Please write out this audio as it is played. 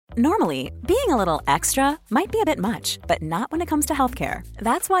Normally, being a little extra might be a bit much, but not when it comes to healthcare.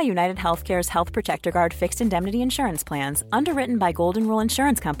 That's why United Healthcare's Health Protector Guard fixed indemnity insurance plans, underwritten by Golden Rule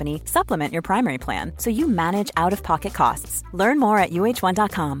Insurance Company, supplement your primary plan so you manage out-of-pocket costs. Learn more at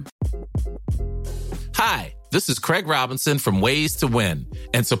uh1.com. Hi, this is Craig Robinson from Ways to Win,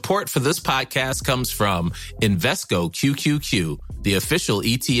 and support for this podcast comes from Invesco QQQ, the official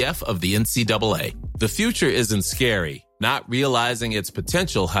ETF of the NCAA. The future isn't scary. Not realizing its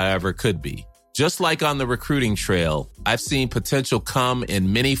potential, however, could be. Just like on the recruiting trail, I've seen potential come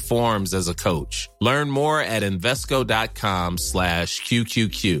in many forms as a coach. Learn more at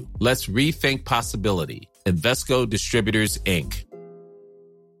Invesco.com/QQQ. Let's rethink possibility. Invesco Distributors, Inc.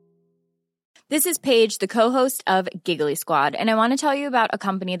 This is Paige, the co-host of Giggly Squad, and I want to tell you about a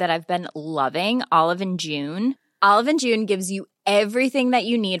company that I've been loving, Olive & June. Olive & June gives you everything that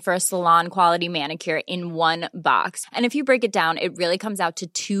you need for a salon-quality manicure in one box. And if you break it down, it really comes out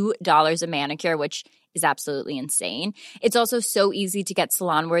to $2 a manicure, which is absolutely insane. It's also so easy to get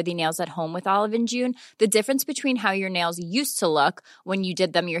salon-worthy nails at home with Olive & June. The difference between how your nails used to look when you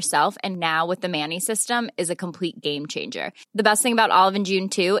did them yourself and now with the Mani system is a complete game changer. The best thing about Olive & June,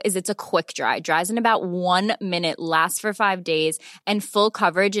 too, is it's a quick dry. Dries in about 1 minute, lasts for 5 days, and full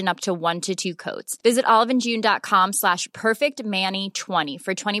coverage in up to 1 to 2 coats. Visit oliveandjune.com/perfectmani20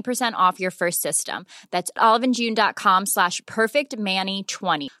 for 20% off your first system. That's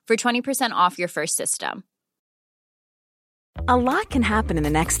oliveandjune.com/perfectmani20 for 20% off your first system. A lot can happen in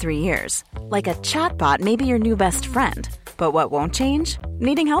the next 3 years. Like a chatbot may be your new best friend. But what won't change?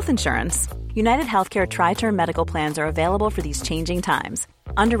 Needing health insurance. United Healthcare Tri-Term Medical Plans are available for these changing times.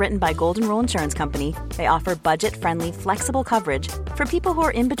 Underwritten by Golden Rule Insurance Company, they offer budget-friendly, flexible coverage for people who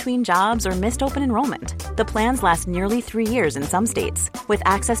are in between jobs or missed open enrollment. The plans last nearly 3 years in some states, with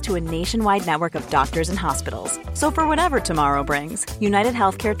access to a nationwide network of doctors and hospitals. So for whatever tomorrow brings, United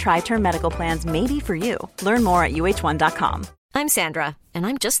Healthcare Tri-Term Medical Plans may be for you. Learn more at uh1.com. I'm Sandra, and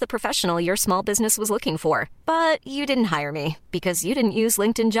I'm just the professional your small business was looking for. But you didn't hire me because you didn't use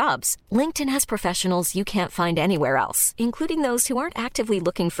LinkedIn Jobs. LinkedIn has professionals you can't find anywhere else, including those who aren't actively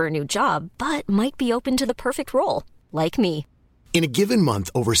looking for a new job, but might be open to the perfect role, like me. In a given month,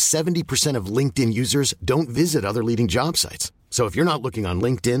 over 70% of LinkedIn users don't visit other leading job sites. So if you're not looking on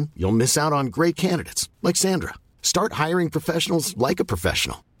LinkedIn, you'll miss out on great candidates, like Sandra. Start hiring professionals like a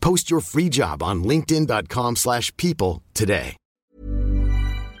professional. Post your free job on linkedin.com/people today.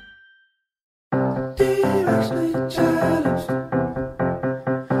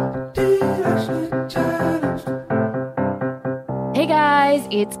 Hey guys,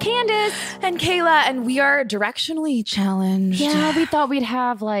 it's Candace and Kayla, and we are directionally challenged. Yeah, we thought we'd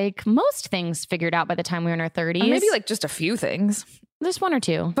have like most things figured out by the time we were in our 30s. Or maybe like just a few things. Just 1 or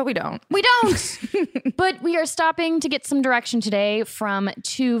 2. But we don't. We don't! But we are stopping to get some direction today from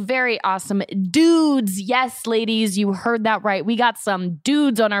 2 very awesome dudes. Yes, ladies, you heard that right. We got some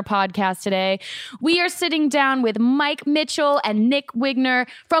dudes on our podcast today. We are sitting down with Mike Mitchell and Nick Wigner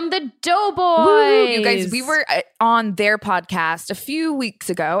from the Doughboys. Woo, you guys, we were on their podcast a few weeks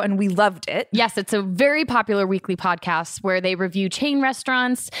ago, and we loved it. Yes, it's a very popular weekly podcast where they review chain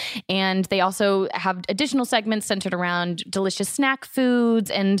restaurants, and they also have additional segments centered around delicious snack foods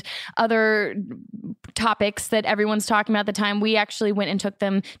and other topics that everyone's talking about at the time. We actually went and took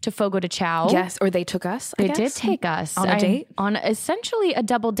them to Fogo de Chao. Yes, or they took us. They did take us on a date, on essentially a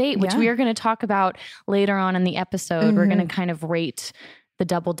double date, which we are going to talk about later on in the episode. Mm-hmm. We're going to kind of rate the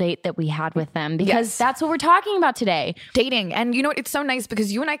double date that we had with them because that's what we're talking about today. Dating. And you know what? It's so nice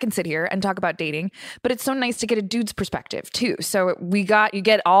because you and I can sit here and talk about dating, but it's so nice to get a dude's perspective too. So you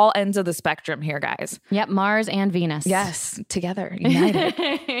get all ends of the spectrum here, guys. Yep. Mars and Venus. Yes. Together.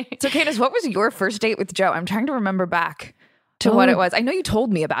 United. So Candace, what was your first date with Joe? I'm trying to remember back to what it was. I know you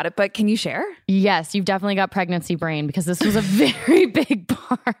told me about it, but can you share? Yes, you've definitely got pregnancy brain because this was a very big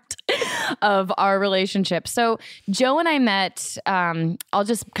part of our relationship. So Joe and I met, I'll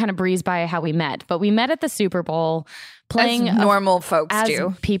just kind of breeze by how we met, but we met at the Super Bowl playing as normal folks as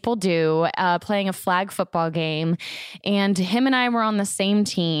do. People do, playing a flag football game. And him and I were on the same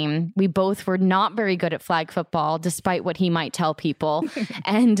team. We both were not very good at flag football, despite what he might tell people.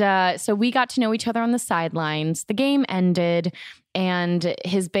 And so we got to know each other on the sidelines. The game ended, and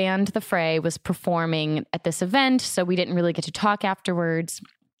his band, The Fray, was performing at this event. So we didn't really get to talk afterwards.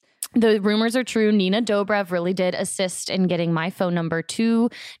 The rumors are true. Nina Dobrev really did assist in getting my phone number to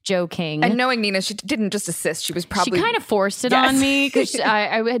Joe King. And knowing Nina, she didn't just assist. She was probably... She kind of forced it on me because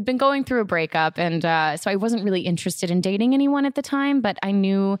I had been going through a breakup. And so I wasn't really interested in dating anyone at the time. But I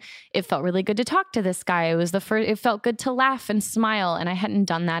knew it felt really good to talk to this guy. It was the first. It felt good to laugh and smile. And I hadn't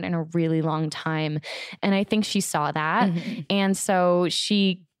done that in a really long time. And I think she saw that. Mm-hmm. And so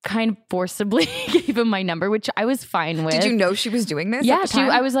she kind of forcibly gave him my number, which I was fine with. Did you know she was doing this? Yeah, at the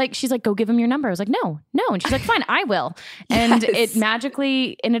time? I was like, she's like, go give him your number. I was like, no. And she's like, fine, I will. And it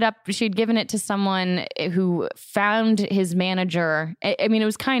magically ended up, she'd given it to someone who found his manager. I mean, it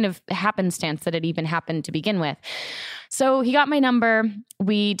was kind of happenstance that it even happened to begin with. So he got my number.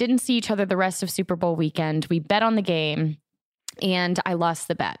 We didn't see each other the rest of Super Bowl weekend. We bet on the game and I lost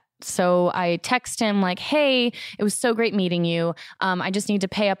the bet. So I text him like, hey, it was so great meeting you. I just need to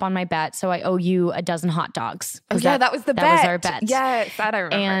pay up on my bet. So I owe you a dozen hot dogs. Oh, yeah, that was the bet. That was our bet. Yes, that I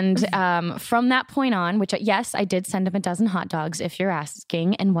remember. And from that point on, which yes, I did send him a dozen hot dogs if you're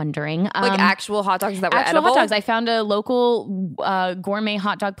asking and wondering. Like actual hot dogs that were actual edible? hot dogs. I found a local gourmet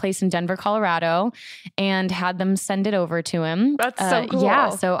hot dog place in Denver, Colorado and had them send it over to him. That's so cool. Yeah,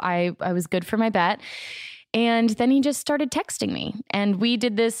 so I was good for my bet. And then he just started texting me. And we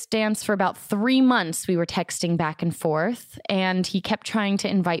did this dance for about 3 months. We were texting back and forth. And he kept trying to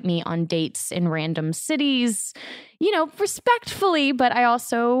invite me on dates in random cities, you know, respectfully. But I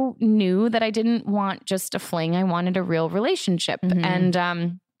also knew that I didn't want just a fling. I wanted a real relationship. Mm-hmm.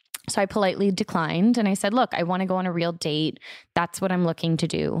 And so I politely declined. And I said, look, I want to go on a real date. That's what I'm looking to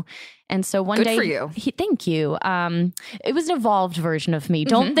do. And so one day, for you. Thank you. It was an evolved version of me.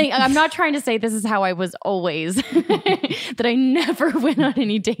 Don't think, I'm not trying to say this is how I was always, that I never went on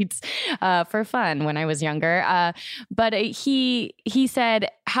any dates for fun when I was younger. But he said,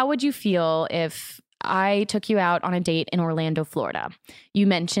 how would you feel if I took you out on a date in Orlando, Florida? You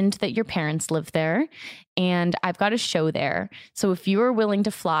mentioned that your parents live there and I've got a show there. So if you are willing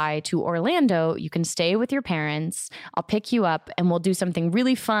to fly to Orlando, you can stay with your parents. I'll pick you up and we'll do something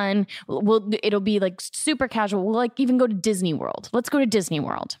really fun. It'll be like super casual. We'll like even go to Disney World. Let's go to Disney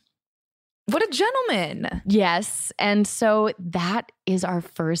World. What a gentleman. Yes. And so that is our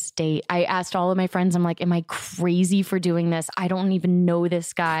first date. I asked all of my friends, I'm like, am I crazy for doing this? I don't even know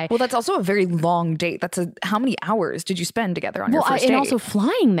this guy. Well, that's also a very long date. How many hours did you spend together on your first date? And also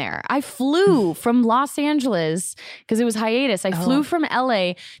flying there. I flew from Los Angeles because it was hiatus. I flew from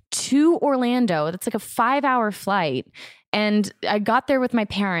LA to Orlando. That's like a 5-hour flight. And I got there with my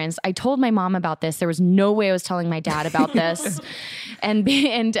parents. I told my mom about this. There was no way I was telling my dad about this.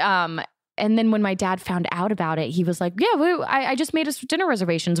 And then when my dad found out about it, he was like, yeah, I just made us dinner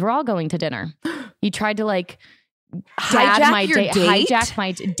reservations. We're all going to dinner. He tried to like hijack my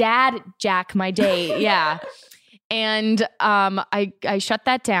date. Yeah. And I shut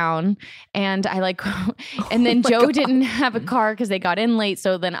that down and and then Joe didn't have a car because they got in late.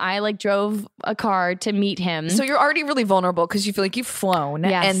 So then I drove a car to meet him. So you're already really vulnerable because you feel like you've flown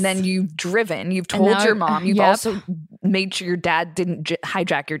and then you've driven, you've told now, your mom, you've also made sure your dad didn't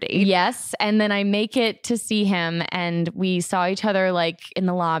hijack your date. Yes. And then I make it to see him and we saw each other in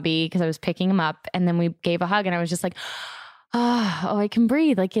the lobby because I was picking him up and then we gave a hug and I was just like, oh, I can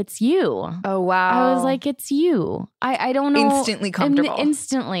breathe. It's you. Oh, wow. I was like, it's you. I don't know. Instantly comfortable.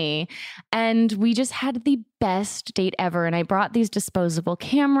 Instantly. And we just had the best date ever. And I brought these disposable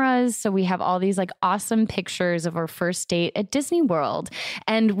cameras. So we have all these awesome pictures of our first date at Disney World.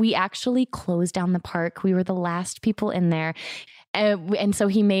 And we actually closed down the park. We were the last people in there. And so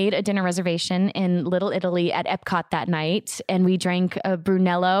he made a dinner reservation in Little Italy at Epcot that night. And we drank a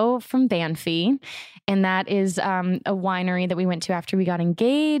Brunello from Banfi. And that is a winery that we went to after we got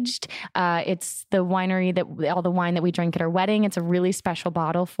engaged. It's the winery all the wine that we drank at our wedding. It's a really special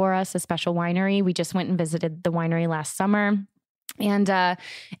bottle for us, a special winery. We just went and visited the winery last summer. And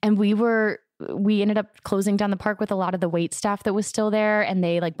we ended up closing down the park with a lot of the wait staff that was still there. And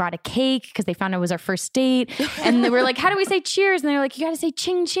they brought a cake because they found it was our first date. And they were like, how do we say cheers? And they're like, you got to say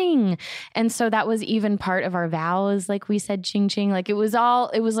ching ching. And so that was even part of our vows. We said ching ching. It was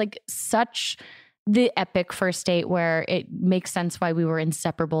such the epic first date where it makes sense why we were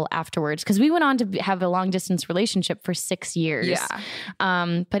inseparable afterwards. Because we went on to have a long distance relationship for 6 years. Yeah.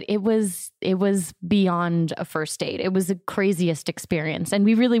 But it was beyond a first date. It was the craziest experience. And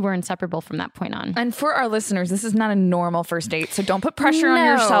we really were inseparable from that point on. And for our listeners, this is not a normal first date. So don't put pressure on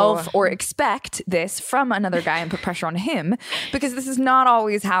yourself or expect this from another guy and put pressure on him because this is not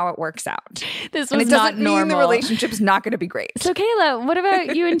always how it works out. This was and it not doesn't normal. mean the relationship's not going to be great. So Kayla, what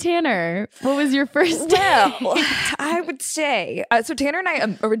about you and Tanner? What was your first date? Well, I would say, so Tanner and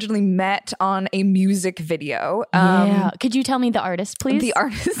I originally met on a music video. Could you tell me the artist, please? The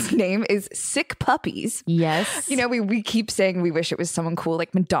artist's name is Sick Puppies. Yes. We keep saying we wish it was someone cool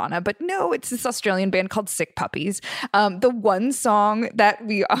like Madonna, but no, it's this Australian band called Sick Puppies. The one song that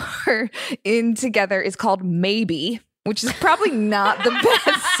we are in together is called Maybe, which is probably not the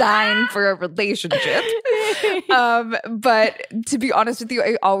best sign for a relationship. But to be honest with you,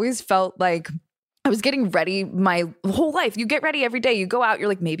 I always felt like I was getting ready my whole life. You get ready every day. You go out. You're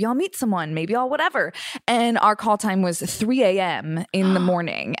like, maybe I'll meet someone. Maybe I'll whatever. And our call time was 3 a.m. in the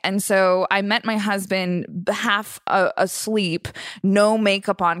morning. And so I met my husband half asleep, no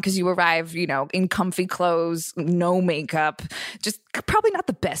makeup on, because you arrive, in comfy clothes, no makeup, just probably not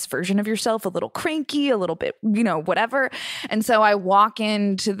the best version of yourself, a little cranky, a little bit, whatever. And so I walk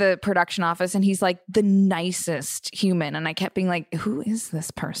into the production office and he's like the nicest human. And I kept being like, who is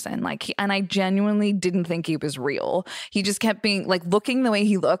this person? And I genuinely didn't think he was real. He just kept being like looking the way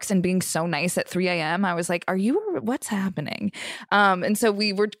he looks and being so nice at 3 a.m. I was like, what's happening? And so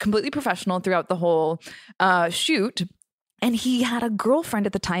we were completely professional throughout the whole shoot. And he had a girlfriend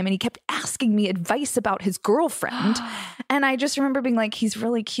at the time and he kept asking me advice about his girlfriend. And I just remember being like, he's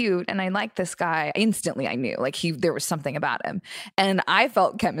really cute and I like this guy. Instantly I knew there was something about him. And I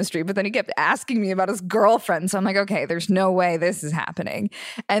felt chemistry, but then he kept asking me about his girlfriend. So I'm like, okay, there's no way this is happening.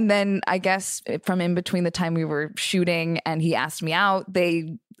 And then I guess from in between the time we were shooting and he asked me out,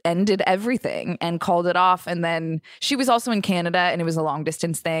 they ended everything and called it off. And then she was also in Canada and it was a long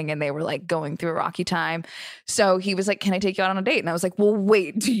distance thing and they were like going through a rocky time. So he was like, can I take you out on a date? And I was like, well,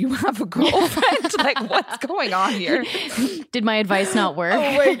 wait, do you have a girlfriend? Like, what's going on here? Did my advice not work?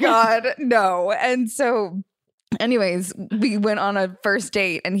 Oh my God, no. And so anyways, we went on a first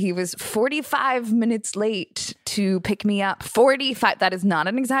date and he was 45 minutes late to pick me up. 45. That is not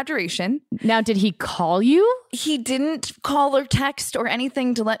an exaggeration. Now, did he call you? He didn't call or text or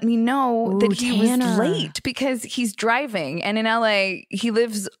anything to let me know that he was late because he's driving. And in LA, he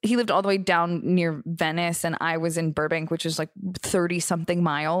lived all the way down near Venice and I was in Burbank, which is like 30 something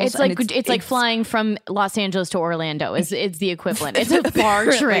miles. It's like flying from Los Angeles to Orlando is the equivalent. It's a far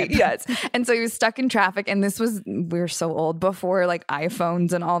trip. Yes. And so he was stuck in traffic and we're so old before like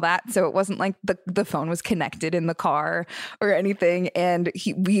iPhones and all that. So it wasn't like the phone was connected in the car or anything. And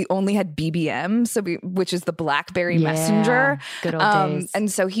we only had BBM, which is the BlackBerry Messenger. Good old days.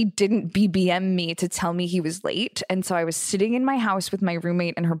 And so he didn't BBM me to tell me he was late. And so I was sitting in my house with my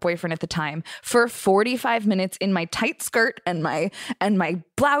roommate and her boyfriend at the time for 45 minutes in my tight skirt and my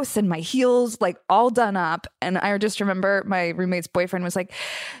blouse and my heels, like all done up. And I just remember my roommate's boyfriend was like,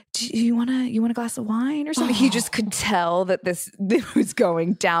 do you want a glass of wine or something? He just could tell that this was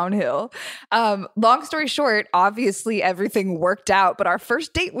going downhill. Long story short, obviously everything worked out, but our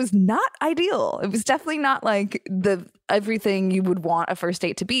first date was not ideal. It was definitely not like everything you would want a first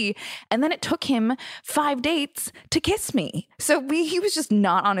date to be. And then it took him 5 dates to kiss me. So he was just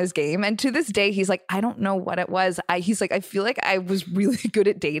not on his game. And to this day, he's like, I don't know what it was. He's like, I feel like I was really good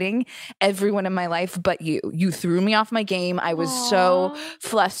at dating everyone in my life, but you threw me off my game. I was so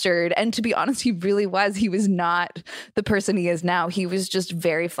flustered. And to be honest, he really was. He was not the person he is now. He was just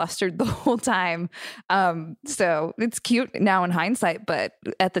very flustered the whole time. So it's cute now in hindsight. But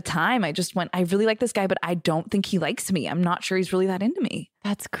at the time, I just went, I really like this guy, but I don't think he likes me. I'm not sure he's really that into me.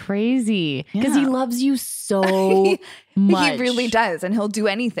 That's crazy because he loves you so much. He really does. And he'll do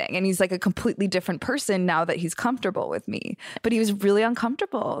anything. And he's like a completely different person now that he's comfortable with me. But he was really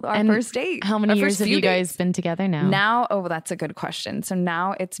uncomfortable our first date. How many years have you guys been together now? Now, that's a good question. So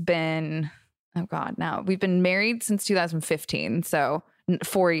now it's been, now we've been married since 2015. So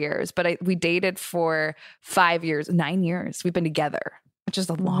 4 years, but we dated for 5 years, 9 years. We've been together. Which is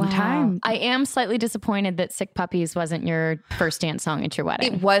a long time. I am slightly disappointed that Sick Puppies wasn't your first dance song at your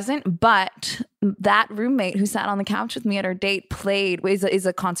wedding. It wasn't, but that roommate who sat on the couch with me at our date is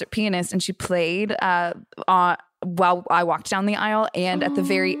a concert pianist, and she played while I walked down the aisle, and at the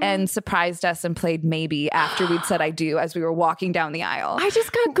very end surprised us and played Maybe after we'd said I do as we were walking down the aisle. I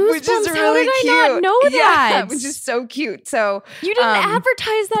just got goosebumps. Which is How really did cute. I not know that? Yeah, which is so cute. So you didn't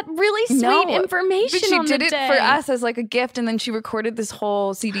advertise that really sweet information. But she on did the it day. for us as like a gift, and then she recorded this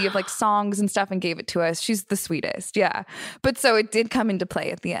whole CD of like songs and stuff and gave it to us. She's the sweetest. Yeah. But so it did come into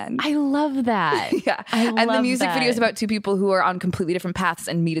play at the end. I love that. Yeah. And the music video is about two people who are on completely different paths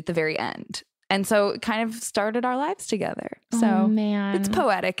and meet at the very end. And so it kind of started our lives together. So man. It's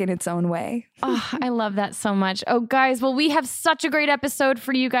poetic in its own way. Oh, I love that so much. Oh, guys, well, we have such a great episode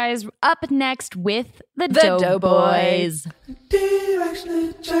for you guys up next with the Doughboys.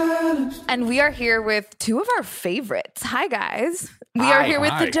 And we are here with two of our favorites. Hi, guys. We are here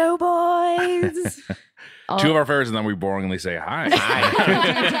with the Doughboys. Two of our favorites, and then we boringly say hi.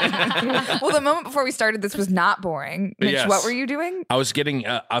 Well, the moment before we started, this was not boring. Mitch, Yes. what were you doing? I was getting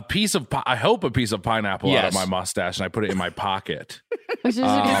a piece of pineapple out of my mustache, and I put it in my pocket. Which is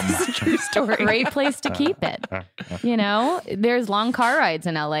a true story. Great place to keep it. You know, there's long car rides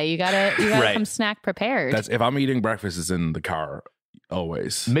in LA. You gotta come snack prepared. If I'm eating breakfast, it's in the car.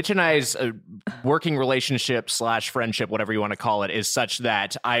 Always. Mitch and I's working relationship / friendship, whatever you want to call it, is such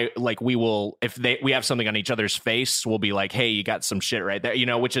that we will, if we have something on each other's face, we'll be like, hey, you got some shit right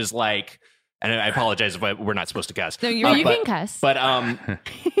there, which is like, and I apologize if we're not supposed to cuss. No, you can cuss. But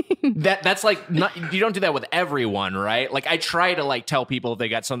that's like, you don't do that with everyone, right? Like I try to like tell people if they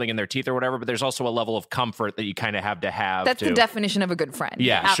got something in their teeth or whatever, but there's also a level of comfort that you kind of have to have. That's the definition of a good friend.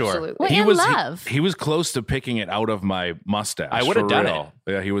 Yeah, absolutely. sure. Well, love. He was close to picking it out of my mustache. I would have done it.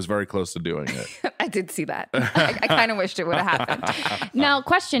 Yeah, he was very close to doing it. I did see that. I kind of wished it would have happened. Now,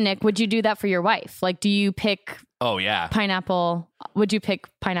 question, Nick, would you do that for your wife? Like, do you pick... Oh, yeah. Pineapple. Would you pick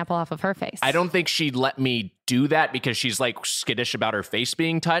pineapple off of her face? I don't think she'd let me do that because she's like skittish about her face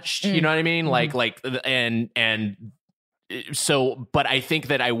being touched. You know what I mean? So, but I think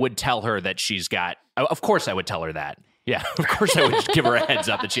that I would tell her that she's got, of course I would tell her that. Yeah, of course I would give her a heads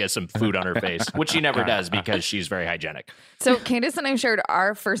up that she has some food on her face, which she never does because she's very hygienic. So Candace and I shared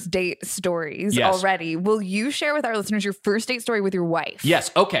our first date stories already. Will you share with our listeners your first date story with your wife?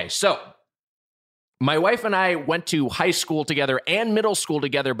 Yes. Okay. So my wife and I went to high school together and middle school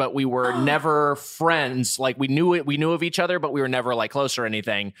together, but we were never friends. Like we knew of each other, but we were never like close or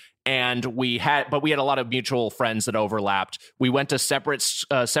anything. And we had a lot of mutual friends that overlapped. We went to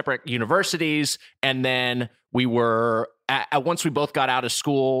separate universities, and then we were once we both got out of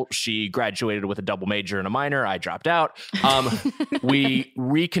school. She graduated with a double major and a minor. I dropped out. We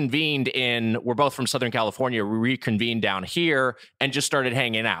reconvened we're both from Southern California. We reconvened down here and just started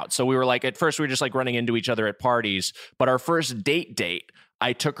hanging out. So we were like, at first we were just like running into each other at parties. But our first date,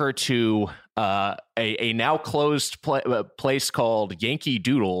 I took her to a now closed place called Yankee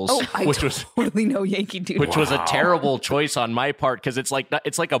Doodles. Oh, I totally know Yankee Doodles. Which was a terrible choice on my part because it's like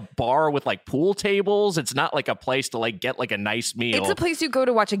a bar with like pool tables. It's not like a place to like get like a nice meal. It's a place you go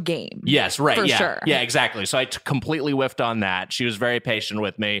to watch a game. Yes, right. For yeah. sure. Yeah, exactly. So I completely whiffed on that. She was very patient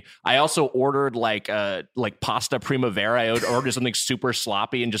with me. I also ordered like pasta primavera. I ordered something super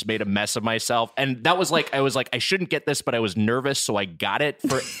sloppy and just made a mess of myself. And that was like, I shouldn't get this, but I was nervous. So I got it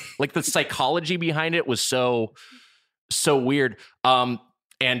for like the psychology behind it was so weird. And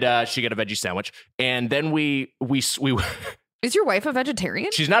she got a veggie sandwich. And then we Is your wife a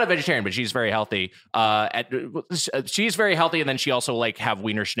vegetarian? She's not a vegetarian, but she's very healthy. She's very healthy, and then she also like have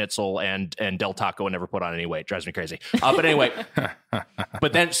Wiener Schnitzel and Del Taco and never put on any weight. Drives me crazy. But anyway,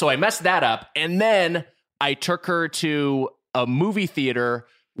 so I messed that up, and then I took her to a movie theater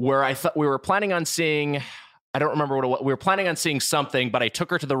where I thought we were planning on seeing. I don't remember what it was. We were planning on seeing something, but I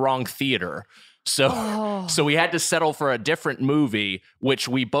took her to the wrong theater. So we had to settle for a different movie, which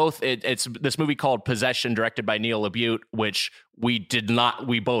we both, it's this movie called Possession, directed by Neil LaBute, which we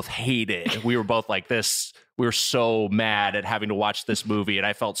both hated. We were both like this. We were so mad at having to watch this movie, and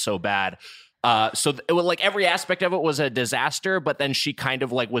I felt so bad. So it was like every aspect of it was a disaster, but then she kind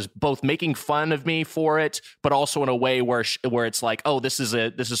of like was both making fun of me for it, but also in a way where it's like, oh, this is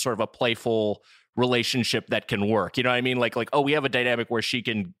sort of a playful relationship that can work. You know what I mean? Like, oh, we have a dynamic where she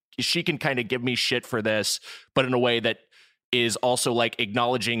can kind of give me shit for this, but in a way that is also like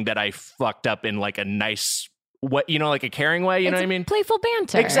acknowledging that I fucked up in like a nice, like a caring way. You know what I mean? Playful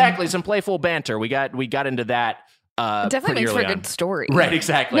banter. Exactly. Some playful banter. We got into that. Definitely makes for a good story. Right,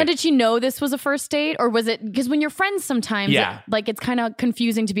 exactly. Now, did she know this was a first date, or was it because when you're friends sometimes, it's kind of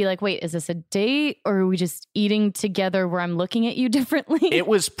confusing to be like, wait, is this a date, or are we just eating together where I'm looking at you differently? It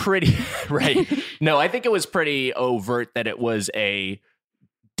was pretty, right. No, I think it was pretty overt that it was a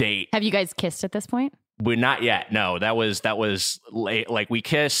date. Have you guys kissed at this point? We're not yet. No, that was late. Like we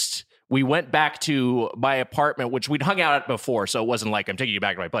kissed. We went back to my apartment, which we'd hung out at before. So it wasn't like I'm taking you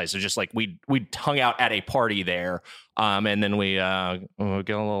back to my place. It was just like we hung out at a party there. And then we get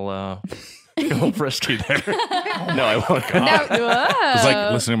a little frisky there. No, I won't. It's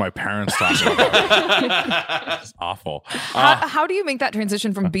like listening to my parents talk about it. It's awful. How do you make that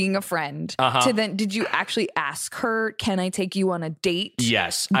transition from being a friend to then, did you actually ask her, can I take you on a date?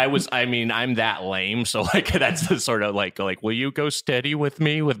 Yes, I'm that lame. So like, that's the sort of like, will you go steady with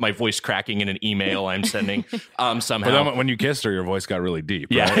me, with my voice cracking in an email I'm sending somehow. But then when you kissed her, your voice got really deep.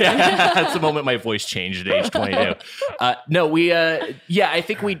 Yeah. Right? Yeah. That's the moment my voice changed at age 22. No, I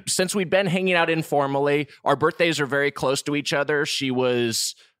think since we'd been hanging out informally, our birthdays are very close to each other. She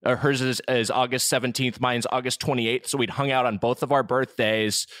was, hers is August 17th, mine's August 28th. So we'd hung out on both of our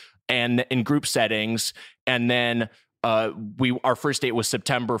birthdays and in group settings. And then our first date was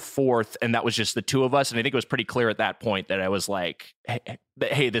September 4th, and that was just the two of us. And I think it was pretty clear at that point that I was like,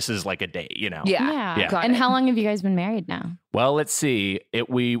 hey, this is like a date, you know? Yeah. Got And it. how long have you guys been married now? Well, let's see. It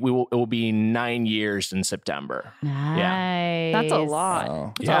will be 9 years in September. Nice. That's a lot.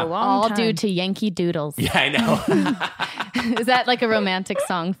 Wow. That's Yeah. a long All time. due to Yankee Doodles. Yeah, I know. Is that like a romantic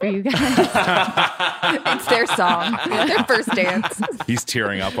song for you guys? It's their song. Their first dance. He's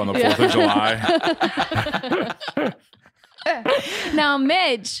tearing up on the 4th of July. Now,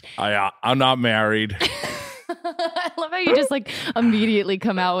 Mitch, I'm not married. I love how you just like immediately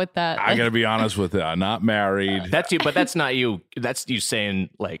come out with that. I got to be honest with you. I'm not married. That's you, but that's not you. That's you saying,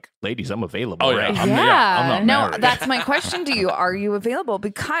 like, ladies, I'm available. Oh, yeah. Right? I'm not No, married. that's my question to you. Are you available?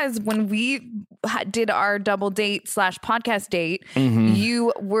 Because when we did our double date / podcast date,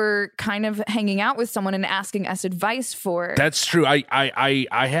 you were kind of hanging out with someone and asking us advice for. That's true. I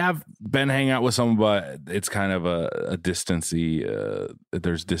have been hanging out with someone, but it's kind of a distancy.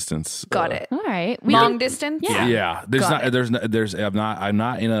 There's distance. Got it. All right. Long distance? Yeah. There's Got I'm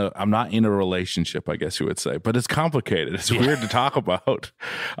not in a relationship, I guess you would say, but it's complicated. It's weird to talk about.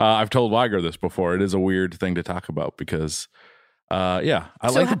 I've told Weiger this before. It is a weird thing to talk about because I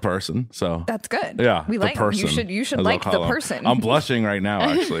like the person. So That's good. yeah, We the like person. you should as like I'll the call him. person. I'm blushing right now,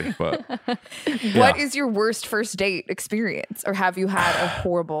 actually. But What is your worst first date experience? Or have you had a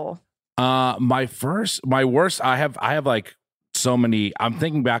horrible my worst, I have like so many. I'm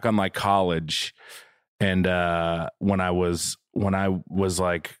thinking back on like college and when I was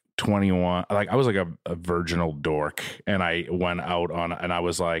like 21, like I was like a virginal dork, and I went out on, and I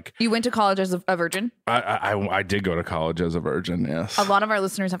was like, You went to college as a virgin? I did go to college as a virgin. Yes. A lot of our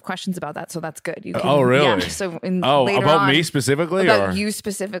listeners have questions about that, so that's good. You can, Oh, really? Yeah, so later about on, me specifically, about or you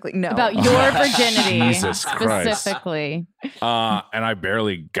specifically? No, About your virginity Jesus Christ. specifically. and I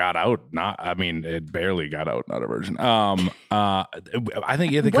barely got out. It barely got out. Not a virgin. I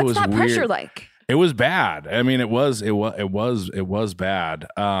think it What's was that weird. pressure like? It was bad. I mean, it was bad.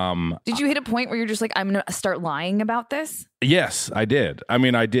 Did you hit a point where you're just like, I'm gonna start lying about this? Yes, I did. I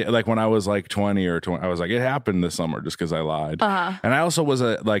mean, I did. Like when I was like 20 or 20, I was like, it happened this summer just because I lied. And I also was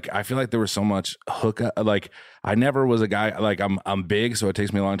I feel like there was so much hookup. Like I never was a guy, like I'm big, so it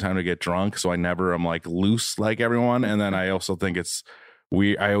takes me a long time to get drunk. So I never am like loose like everyone. And then I also think it's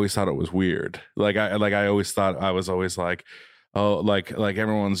weird. I always thought it was weird. I always thought I was always like, oh, like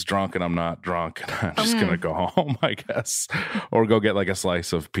everyone's drunk and I'm not drunk. I'm just gonna go home, I guess, or go get like a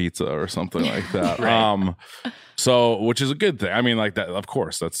slice of pizza or something like that. Right. So, which is a good thing. I mean, like that. Of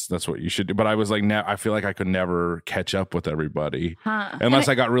course, that's what you should do. But I was like, I feel like I could never catch up with everybody unless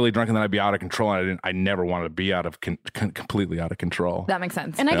I got really drunk, and then I'd be out of control. And I never wanted to be out of completely out of control. That makes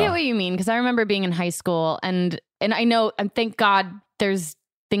sense. And I get what you mean, because I remember being in high school, and I know, and thank God things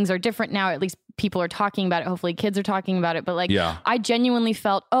are different now. At least people are talking about it. Hopefully kids are talking about it. But like, I genuinely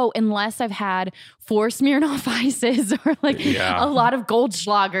felt, unless I've had 4 Smirnoff Ices or like a lot of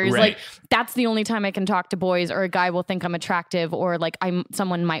Goldschlagers, like that's the only time I can talk to boys, or a guy will think I'm attractive, or like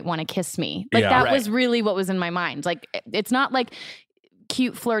someone might want to kiss me. Like that was really what was in my mind. Like, it's not like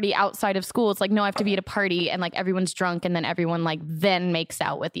cute, flirty outside of school. It's like, no, I have to be at a party and like everyone's drunk, and then everyone like then makes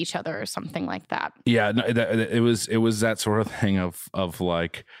out with each other or something like that. Yeah, no, it was that sort of thing of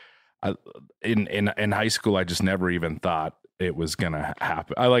like, in high school, I just never even thought it was gonna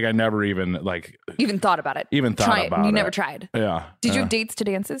happen. I never even thought about it. You never tried. Yeah. Did you have dates to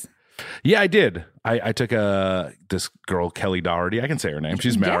dances? Yeah, I did. I took this girl, Kelly Doherty. I can say her name.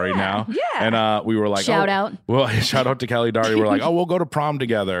 She's married now. Yeah. And we were like, shout out. Well, shout out to Kelly Doherty. We're like, we'll go to prom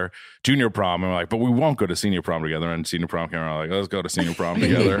together, junior prom. And we're like, but we won't go to senior prom together. And senior prom came around, like, let's go to senior prom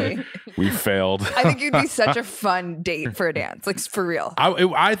together. We failed. I think you'd be such a fun date for a dance, like for real.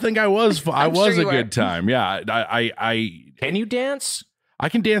 I think I was. I was sure a good time. Yeah. Can you dance? I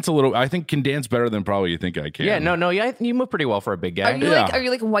can dance a little. I think can dance better than probably you think I can. Yeah, no, you move pretty well for a big guy. Are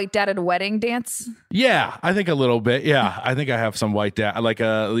you like white dad at a wedding dance? Yeah, I think a little bit. Yeah, I think I have some white dad. Like,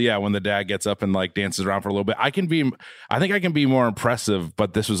 when the dad gets up and like dances around for a little bit, I think I can be more impressive.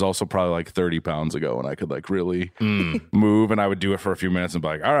 But this was also probably like 30 pounds ago, and I could like really move, and I would do it for a few minutes and be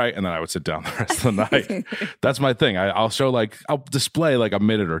like, all right, and then I would sit down the rest of the night. That's my thing. I'll display like a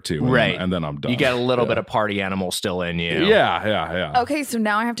minute or two, and then I'm done. You get a little bit of party animal still in you. Yeah. Okay, so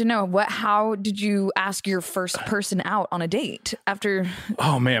now I have to know how did you ask your first person out on a date after?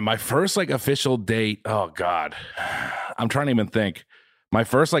 Oh man, my first like official date. Oh God, I'm trying to even think. My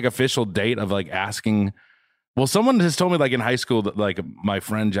first like official date of like asking. Well, someone has told me like in high school that like my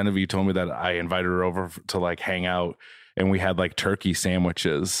friend Genevieve told me that I invited her over to like hang out, and we had like turkey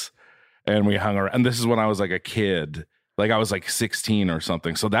sandwiches, and we hung around. And this is when I was like a kid, like I was like 16 or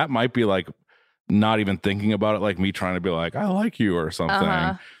something. So that might be like not even thinking about it, like me trying to be like, I like you or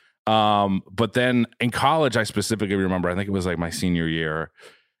something. But then in college, I specifically remember, I think it was like my senior year,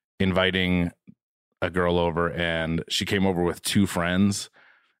 inviting a girl over, and she came over with 2 friends,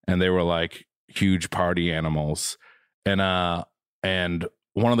 and they were like huge party animals. And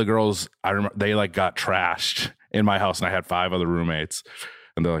one of the girls, I remember, they like got trashed in my house, and I had 5 other roommates,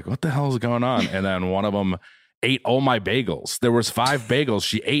 and they're like, what the hell is going on? And then one of them ate all my bagels. There was 5 bagels.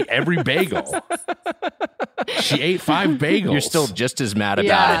 She ate every bagel. She ate 5 bagels. You're still just as mad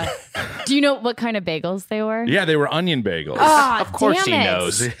about it. Do you know what kind of bagels they were? Yeah, they were onion bagels. Of course he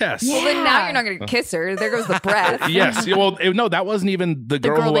knows. Yes. Well, then now you're not going to kiss her. There goes the breath. Yes. Well, no, that wasn't even the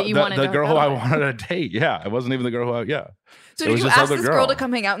girl girl that you wanted the to girl go who I with. wanted to date. Yeah, it wasn't even the girl who So It did was you this ask other this girl. girl to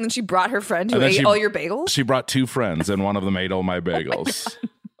come hang out, and then she brought her friend who And then ate all your bagels? She brought 2 friends, and one of them ate all my bagels.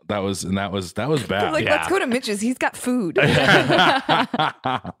 That was bad. Like, let's go to Mitch's. He's got food.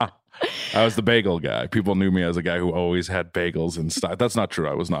 I was the bagel guy. People knew me as a guy who always had bagels and stuff. That's not true.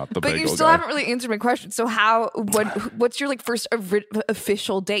 I was not the But bagel you still guy. haven't really answered my question. So what's your like first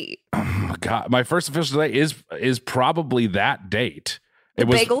official date? Oh, God, my first official date is probably that date. The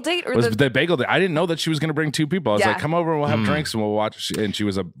bagel date or the bagel date? I didn't know that she was going to bring 2 people. I was Yeah. like, come over and we'll have drinks and we'll watch. And she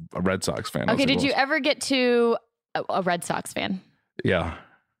was a Red Sox fan. I was Okay, like, did you well, ever get to a Red Sox fan? Yeah.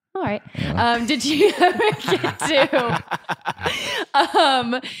 All right. Did you ever get to?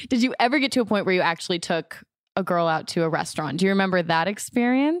 Did you ever get to a point where you actually took a girl out to a restaurant? Do you remember that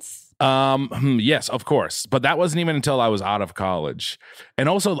experience? Yes, of course. But that wasn't even until I was out of college. And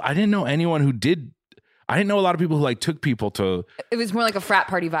also, I didn't know anyone who did. I didn't know a lot of people who like took people to. It was more like a frat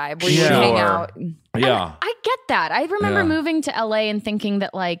party vibe where you would Yeah. hang out. Yeah. I get that. I remember Yeah. moving to LA and thinking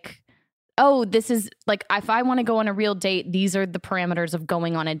that like, oh, this is like, if I want to go on a real date, these are the parameters of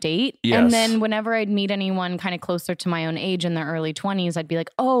going on a date. Yes. And then whenever I'd meet anyone kind of closer to my own age in their early 20s, I'd be like,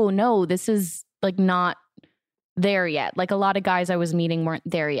 oh no, this is like not there yet. Like a lot of guys I was meeting weren't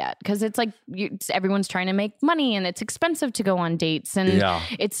there yet because it's like everyone's trying to make money and it's expensive to go on dates and Yeah.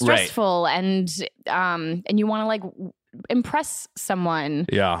 it's stressful and you want to like impress someone.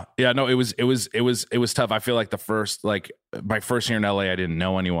 Yeah. No, it was tough. I feel like my first year in LA, I didn't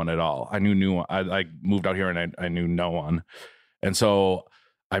know anyone at all. I moved out here and I knew no one. And so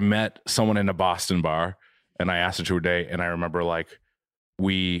I met someone in a Boston bar and I asked her to a date. And I remember like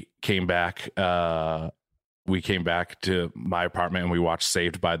we came back to my apartment and we watched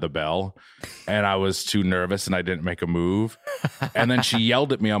Saved by the Bell, and I was too nervous and I didn't make a move. And then she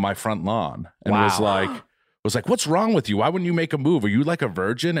yelled at me on my front lawn and was like, what's wrong with you? Why wouldn't you make a move? Are you like a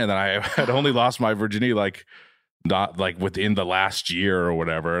virgin? And then I had only lost my virginity like not like within the last year or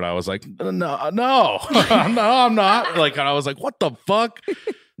whatever. And I was like, no, I'm not. Like, and I was like, what the fuck?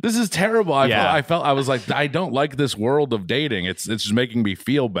 This is terrible. I was like, I don't like this world of dating. It's just making me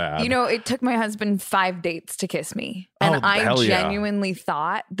feel bad. You know, it took my husband 5 dates to kiss me. And I hell yeah. genuinely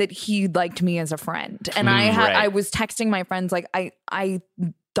thought that he liked me as a friend. And I was texting my friends like I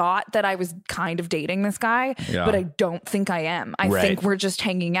thought that I was kind of dating this guy, but I don't think I am. I think we're just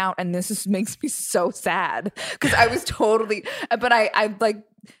hanging out, and this makes me so sad because I was totally, but I like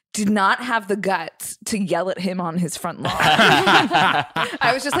did not have the guts to yell at him on his front lawn.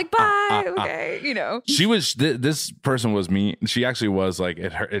 I was just like, bye, okay, you know. She was, this person was mean. She actually was like,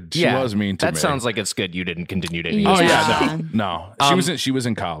 she was mean to me. That sounds like it's good you didn't continue dating. Yeah. Oh yeah, no. She was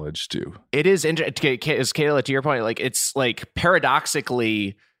in college too. It is interesting. Kayla, to your point, like it's like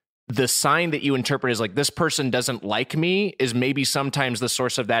paradoxically, the sign that you interpret as like this person doesn't like me is maybe sometimes the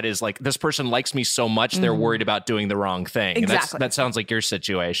source of that is like this person likes me so much they're worried about doing the wrong thing. Exactly. And that sounds like your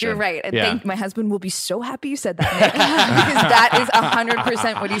situation. You're right. I Yeah. think my husband will be so happy you said that, Nick, because that is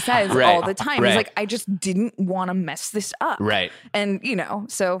 100% what he says Right. all the time. Right. He's like, I just didn't want to mess this up. Right. And you know,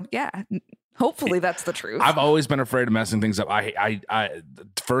 so yeah. Hopefully that's the truth. I've always been afraid of messing things up.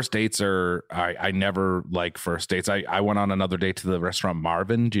 First dates I never like first dates. I went on another date to the restaurant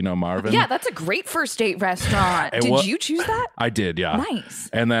Marvin. Do you know Marvin? Yeah, that's a great first date restaurant. Did you choose that? I did, yeah. Nice.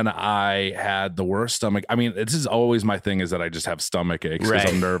 And then I had the worst stomach. I mean, this is always my thing is that I just have stomach aches because Right.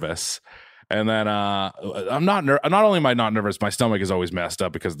 I'm nervous. And then I'm not not only am I not nervous, my stomach is always messed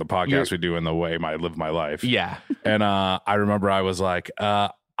up because of the podcast we do and the way I live my life. Yeah. And I remember I was like,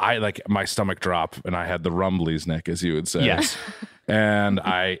 I like my stomach drop and I had the rumblies, Nick, as you would say. Yes. And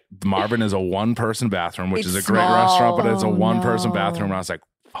Marvin is a 1-person bathroom, which It's is a great small. restaurant, but it's a Oh, 1-person no. bathroom. And I was like,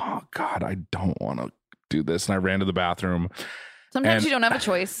 oh God, I don't want to do this. And I ran to the bathroom. Sometimes And- you don't have a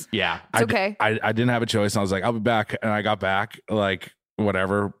choice. Yeah. It's okay. I didn't have a choice. And I was like, I'll be back. And I got back like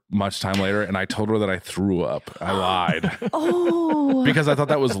whatever much time later, and I told her that I threw up. I lied. Oh, because I thought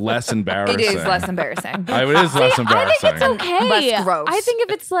that was less embarrassing. It is less embarrassing. It is less embarrassing. I think it's okay. Less gross. I think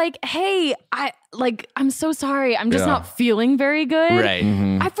if it's like, hey, I'm so sorry. I'm just not feeling very good. Right.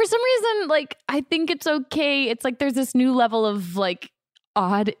 Mm-hmm. For some reason, like, I think it's okay. It's like there's this new level of like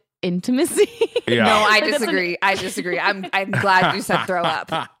odd intimacy. Yeah. No, I disagree. I'm glad you said throw up.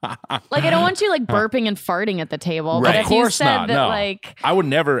 Like, I don't want you like burping and farting at the table. Right. But Of if you course said not. that, No. like, I would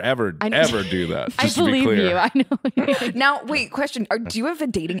never, ever do that. I Just to be believe clear. you. I know. Now, wait, question. Do you have a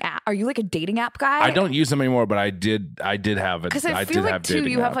dating app? Are you like a dating app guy? I don't use them anymore, but I did have it. Because I feel like too,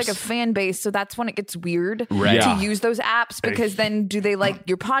 you have like a fan base, so that's when it gets weird Right. to Yeah. use those apps. Because then, do they like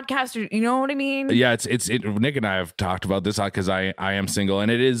your podcast? Or, you know what I mean? Yeah, it's Nick and I have talked about this because I am single,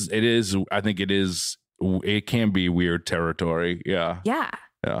 and it is. I think it can be weird territory. Yeah. Yeah.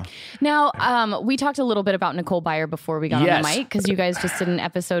 Yeah. Now, we talked a little bit about Nicole Byer before we got on Yes. the mic because you guys just did an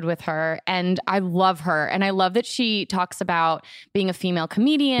episode with her, and I love her, and I love that she talks about being a female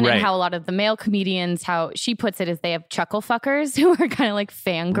comedian Right. and how a lot of the male comedians, how she puts it, is they have chuckle fuckers who are kind of like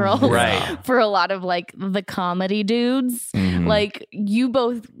fangirls Right. for a lot of like the comedy dudes. Mhm. Like you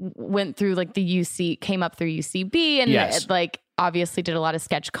both went through like came up through UCB, and Yes. like obviously did a lot of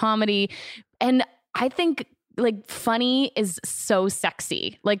sketch comedy, and I think. Like funny is so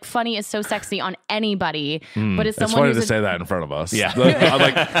sexy. Like funny is so sexy on anybody. But as It's someone funny who's to say that in front of us. Yeah.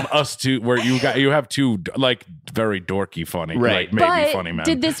 like us two, where you have two like very dorky funny, Right. like maybe but funny men.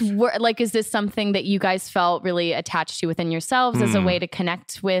 did this work? Like, is this something that you guys felt really attached to within yourselves as a way to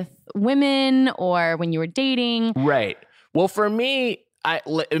connect with women, or when you were dating? Right. Well, for me,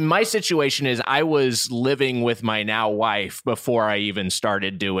 my situation is I was living with my now wife before I even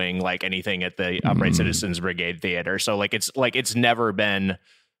started doing like anything at the Upright Citizens Brigade Theater. So it's never been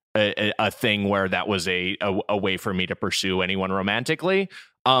a thing where that was a way for me to pursue anyone romantically.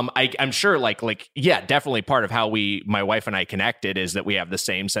 I'm sure yeah, definitely part of how my wife and I connected is that we have the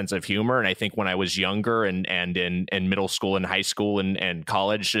same sense of humor. And I think when I was younger and in middle school and high school and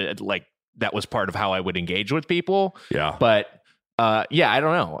college, like that was part of how I would engage with people. Yeah. But yeah, I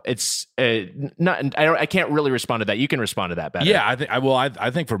don't know. It's not. I can't really respond to that. You can respond to that better. Yeah, I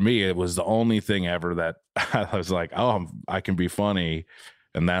think for me it was the only thing ever that I was like, oh, I can be funny,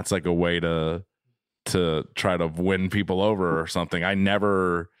 and that's like a way to try to win people over or something. I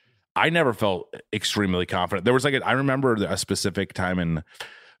never felt extremely confident. There was I remember a specific time in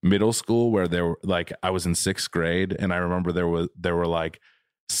middle school where I was in 6th grade, and I remember there were like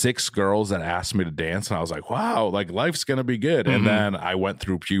 6 girls that asked me to dance, and I was like, wow, like life's gonna be good. And then I went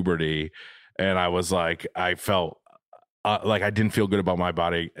through puberty, and I was like, I felt like I didn't feel good about my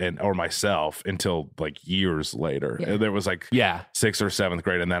body or myself until like years later. Yeah. There was like 6th or 7th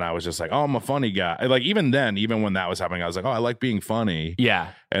grade, and then I was just like, oh, I'm a funny guy. Like even when that was happening, I was like, oh, I like being funny.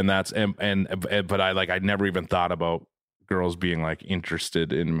 Yeah. And that's but I never even thought about girls being like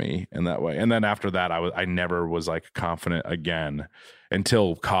interested in me in that way. And then after that, I never was like confident again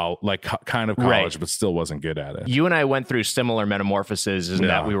until kind of college, Right. but still wasn't good at it. You and I went through similar metamorphoses in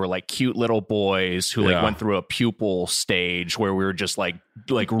that we were like cute little boys who Yeah. went through a pupil stage where we were just like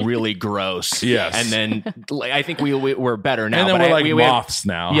really gross. Yes. And then I think we're better now. And then but we're like we have- moths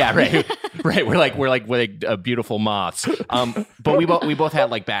now. Yeah, right, right. We're like beautiful moths. But we both had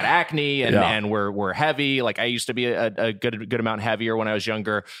like bad acne and we're heavy. Like I used to be a good amount heavier when I was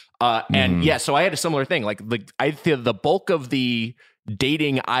younger. And yeah, so I had a similar thing. Like I feel the bulk of the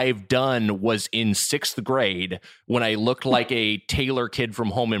dating I've done was in 6th grade when I looked like a Taylor kid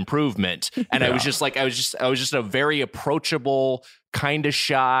from Home Improvement, and I was just a very approachable, kind of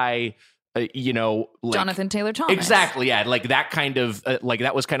shy. Like, Jonathan Taylor Thomas. Exactly. Yeah. Like that kind of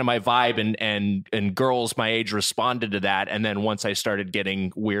that was kind of my vibe, and girls my age responded to that. And then once I started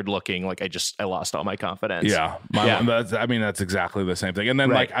getting weird looking, like I lost all my confidence. Yeah. That's exactly the same thing. And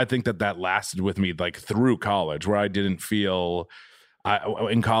then Right. I think that lasted with me like through college, where I didn't feel.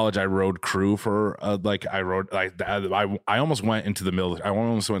 In college, I rode crew for I almost went into the military. I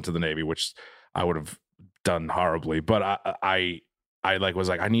almost went to the Navy, which I would have done horribly. But I was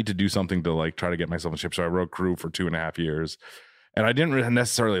like, I need to do something to like try to get myself in shape. So I rode crew for 2.5 years, and I didn't really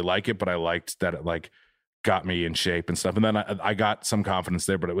necessarily like it, but I liked that it like got me in shape and stuff. And then I got some confidence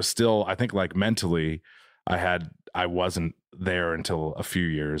there, but it was still, I think, like mentally, I wasn't there until a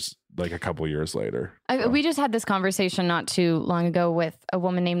couple years later. We just had this conversation not too long ago with a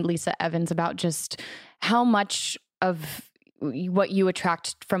woman named Lisa Evans about just how much of what you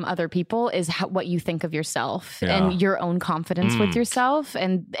attract from other people is what you think of yourself and your own confidence with yourself,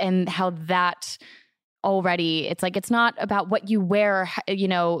 and how that already, it's like, it's not about what you wear, you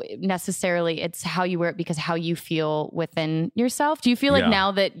know, necessarily. It's how you wear it because how you feel within yourself. Do you feel like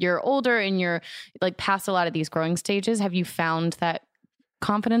now that you're older and you're like past a lot of these growing stages, have you found that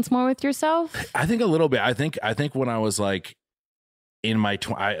confidence more with yourself? I think a little bit. I think when I was like in my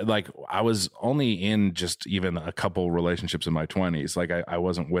I was only in just even a couple relationships in my 20s. Like I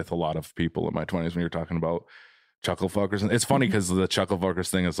wasn't with a lot of people in my 20s when you're talking about chuckle fuckers. And it's funny because the chuckle fuckers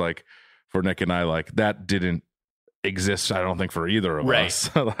thing is like, for Nick and I, like that didn't exist, I don't think, for either of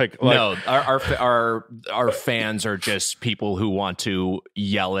us. like no, our fans are just people who want to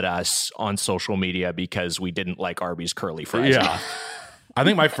yell at us on social media because we didn't like Arby's curly fries. Yeah. I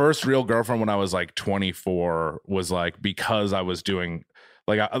think my first real girlfriend when I was like 24 was like because I was doing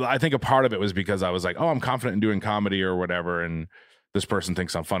like I think a part of it was because I was like, oh, I'm confident in doing comedy or whatever, and this person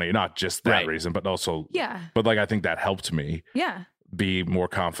thinks I'm funny. Not just that reason, but also but like I think that helped me be more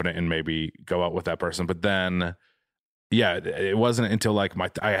confident and maybe go out with that person. But then it wasn't until like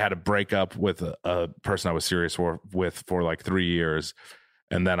I had a breakup with a person I was serious with for like 3 years.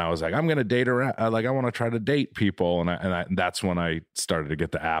 And then I was like, I'm going to date around. Like, I want to try to date people. And that's when I started to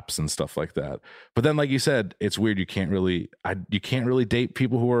get the apps and stuff like that. But then, like you said, it's weird. You can't really date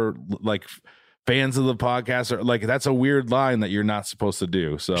people who are like fans of the podcast, or like, that's a weird line that you're not supposed to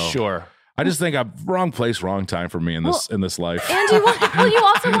do. So sure. I just think I'm wrong place, wrong time for me in this life. And you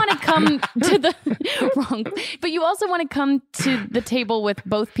also want to come to the but you also want to come to the table with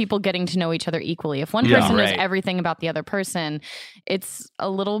both people getting to know each other equally. If one person knows everything about the other person, it's a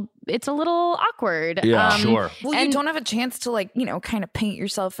little awkward. Yeah, sure. Well, you don't have a chance to like, you know, kind of paint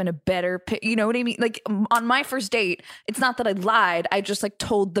yourself in a better, you know what I mean? Like on my first date, it's not that I lied. I just like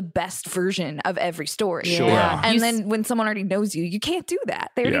told the best version of every story. Sure. Yeah. And then when someone already knows you, you can't do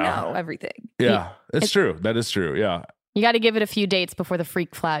that. They already know everything. Yeah, it's true. That is true. Yeah. You got to give it a few dates before the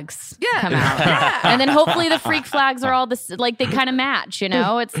freak flags come out. And then hopefully the freak flags are all this, like they kind of match, you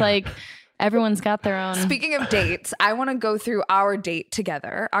know? It's like everyone's got their own. Speaking of dates, I want to go through our date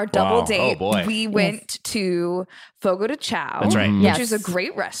together, our double date. Oh, boy. We went to Fogo de Chao, That's right. which is a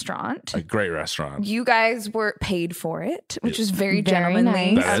great restaurant. A great restaurant. You guys were paid for it, which is very Very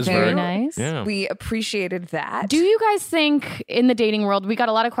gentlemanly. nice. That is very very nice. Yeah. We appreciated that. Do you guys think in the dating world, we got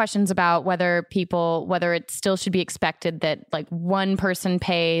a lot of questions about whether it still should be expected that like one person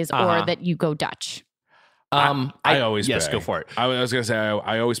pays or that you go Dutch? I always pay. Yes, go for it. I was gonna say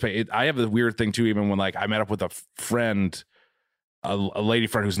I always pay. I have the weird thing too. Even when like I met up with a friend, a lady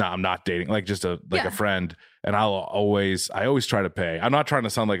friend who's I'm not dating, like just a friend, and I always try to pay. I'm not trying to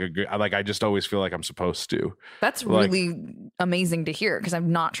sound like I just always feel like I'm supposed to. That's really amazing to hear because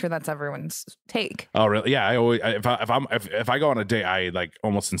I'm not sure that's everyone's take. Oh really? Yeah. I always if I go on a date, I like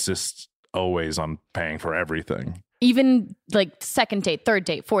almost insist always on paying for everything. Even like second date, third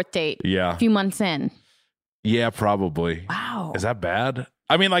date, fourth date. Yeah. A few months in. Yeah, probably. Wow. Is that bad?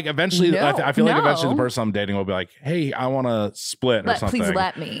 I mean, like eventually, No, I feel like no. eventually the person I'm dating will be like, "Hey, I want to split or something." Please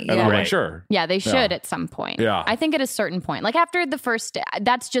let me. And Yeah. I'm like, "Sure." Yeah, they should at some point. Yeah. I think at a certain point, like after the first,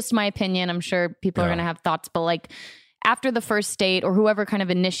 that's just my opinion. I'm sure people are going to have thoughts, but like after the first date or whoever kind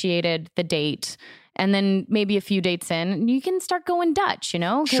of initiated the date, and then maybe a few dates in, you can start going Dutch, you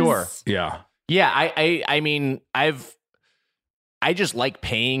know? 'Cause Sure. Yeah. Yeah, I mean, I just like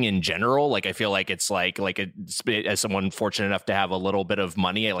paying in general. Like, I feel like it's as someone fortunate enough to have a little bit of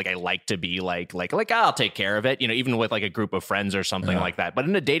money, I like to be like, I'll take care of it, you know, even with like a group of friends or something like that. But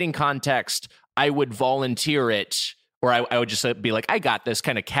in a dating context, I would volunteer it, or I would just be like, I got this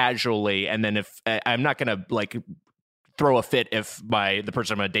kind of casually. And then if I'm not going to like throw a fit if the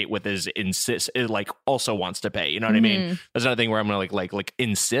person I'm going to date with is also wants to pay. You know what I mean? That's another thing where I'm going to like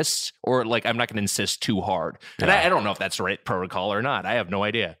insist, or like I'm not going to insist too hard. And I don't know if that's the right protocol or not. I have no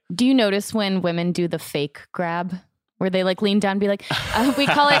idea. Do you notice when women do the fake grab? Where they like lean down and be like, we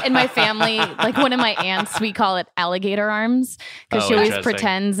call it in my family, like one of my aunts, we call it alligator arms because she always interesting.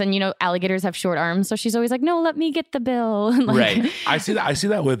 pretends, and you know, alligators have short arms. So she's always like, no, let me get the bill. Like, Right. I see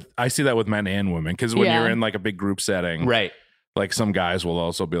that with men and women, because when you're in like a big group setting, Right. like some guys will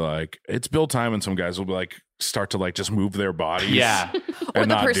also be like, it's bill time, and some guys will be like start to like just move their bodies. Yeah. Or and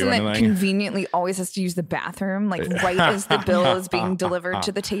the not person do that anything. conveniently always has to use the bathroom, like right as the bill is being delivered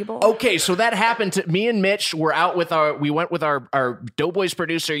to the table. Okay, so that happened to me and Mitch. We went with our Doughboys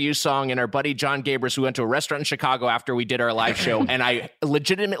producer, Yusong, and our buddy John Gabris. We went to a restaurant in Chicago after we did our live show, and I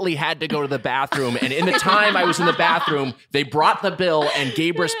legitimately had to go to the bathroom. And in the time I was in the bathroom, they brought the bill, and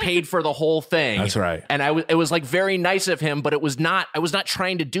Gabris paid for the whole thing. That's right. And it was like very nice of him, but I was not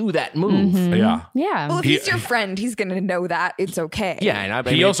trying to do that move. Yeah. Yeah. Well, if he's your friend. He's going to know that it's okay. Yeah, and I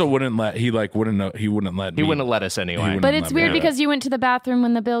mean, He also wouldn't let. He like wouldn't know. He wouldn't let. he me. wouldn't let us anyway. wouldn't But let it's me weird do it. because you went to the bathroom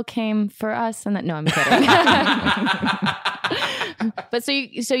when the bill came for us, and that. No, I'm kidding. But so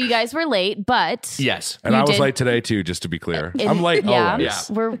you guys were late, but Yes. And you I was did- late today too. Just to be clear, it- I'm late yeah, always.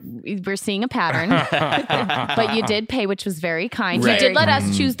 We're seeing a pattern. But you did pay, which was very kind. Right. You did let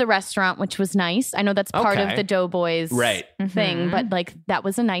Mm-hmm. us choose the restaurant, which was nice. I know that's part Okay. of the Doughboys Right. thing, but like that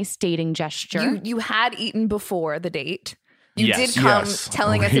was a nice dating gesture. You had eaten before the date. You Yes. did come Yes.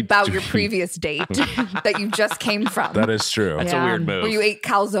 telling us We about did. your previous date that you just came from. That is true. That's Yeah. a weird move. where you ate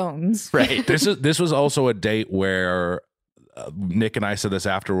calzones. Right. This was also a date where Nick and I said this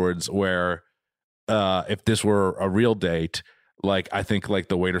afterwards, where if this were a real date, like I think like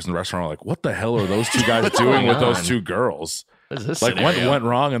the waiters in the restaurant are like, what the hell are those two guys doing with those two girls? What is this Like what scenario? went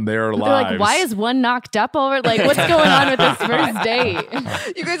wrong in their They're lives? like, why is one knocked up over? Like, what's going on with this first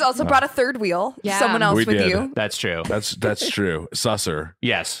date? You guys also brought a third wheel. Yeah. Someone else We with did. you. That's true. That's true. Susser,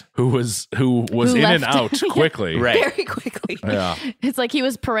 Yes. who was Who in and left- out quickly. Right. Very quickly. Yeah. It's like he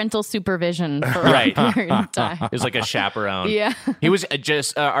was parental supervision for Right. a period of time. It was like a chaperone. Yeah. He was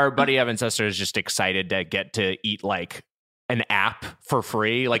just our buddy Evan Susser is just excited to get to eat like an app for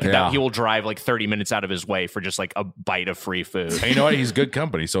free. Like Yeah. that, he will drive like 30 minits out of his way for just like a bite of free food. And you know what? He's good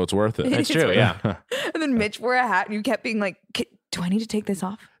company, so it's worth it. That's true. Yeah. And then Mitch wore a hat and you kept being like, do I need to take this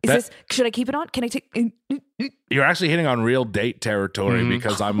off? Should I keep it on? Can I take You're actually hitting on real date territory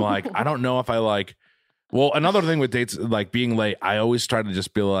because I'm like, I don't know if I like. Well, another thing with dates, like being late, I always try to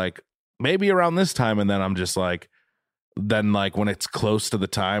just be like, maybe around this time, and then I'm just like, then like when it's close to the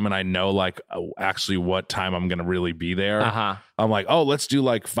time and I know like actually what time I'm gonna really be there, Uh-huh. I'm like, oh, let's do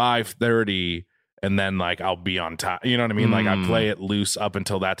like 5:30. And then like I'll be on time. You know what I mean? Like I play it loose up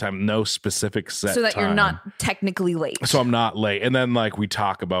until that time. No specific set so that time. you're not technically late? So I'm not late. And then like we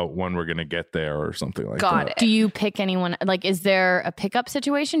talk about when we're gonna get there or something like that. Got it. Do you pick anyone? Like, is there a pickup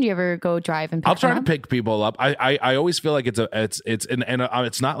situation? Do you ever go drive and pick I'll try them to up? pick people up. I always feel like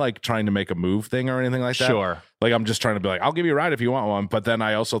it's not like trying to make a move thing or anything like that. Sure. Like I'm just trying to be like, I'll give you a ride if you want one. But then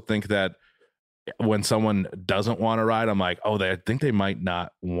I also think that when someone doesn't want a ride, I'm like, oh, I think they might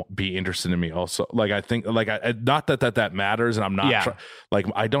not be interested in me. Also, like I think, like not that matters, and I'm not Yeah. like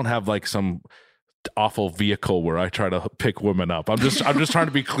I don't have like some awful vehicle where I try to pick women up. I'm just trying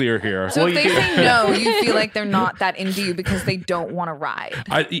to be clear here. So if they say no, you feel like they're not that into you because they don't want to ride.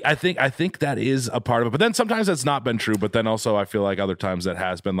 I think that is a part of it, but then sometimes that's not been true. But then also I feel like other times that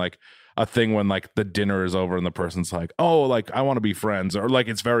has been like a thing when like the dinner is over and the person's like, oh, like I want to be friends, or like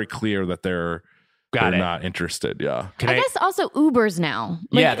it's very clear that they're Got it. not interested. Yeah, I guess also Ubers now.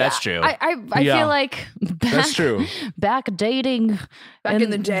 Like, Yeah, that's true. I Yeah. feel like That's true. Back dating Back in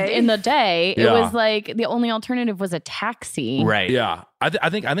the day? it Yeah. was like the only alternative was a taxi. Right. yeah. I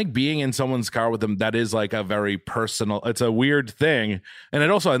think being in someone's car with them, that is like a very personal. It's a weird thing, and it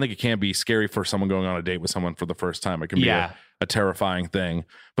also I think it can be scary for someone going on a date with someone for the first time. It can be Yeah. a terrifying thing.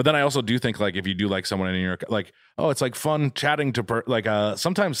 But then I also do think like if you do like someone in your like, oh, it's like fun chatting to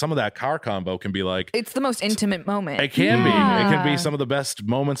sometimes some of that car combo can be like It's the most intimate moment. it can be. It can Yeah. be some of the best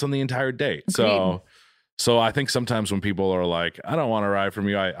moments on the entire date. So I think sometimes when people are like, I don't want to ride from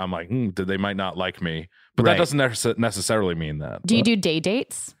you, I'm like, they might not like me. But Right. that doesn't necessarily mean that. Do you do day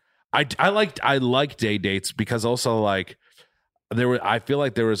dates? I like day dates because also like I feel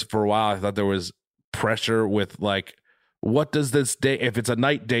like there was for a while I thought there was pressure with like, what does this date, if it's a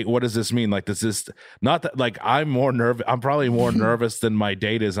night date, what does this mean? Like, does this not that like I'm probably more nervous than my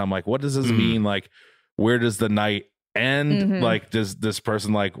date is. I'm like, what does this mean? Like, where does the night end? Like, does this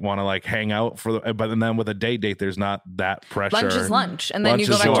person like want to like hang out but then with a day date, there's not that pressure. Lunch is lunch, and then Lunch you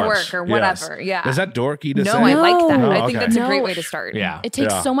go is back to lunch. work or Yes. whatever. Yeah. Is that dorky to no, say? I like that. No. I think Okay. that's a great No. way to start. Yeah. It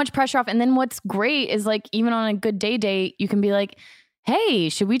takes Yeah. so much pressure off. And then what's great is like even on a good date, you can be like, hey,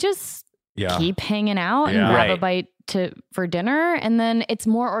 should we just Yeah. keep hanging out and Yeah. grab a Right. bite for dinner? And then it's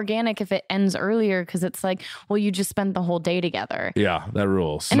more organic if it ends earlier because it's like, well, you just spent the whole day together. Yeah, that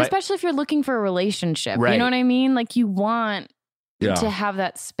rules. And especially if you're looking for a relationship, you Right. know what I mean? Like you want Yeah. to have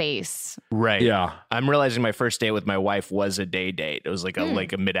that space. Right. Yeah. I'm realizing my first date with my wife was a day date. It was like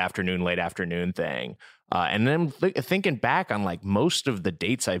a mid-afternoon, late afternoon thing. And then thinking back on like most of the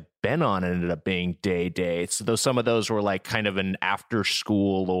dates I've been on ended up being day dates. Though some of those were like kind of an after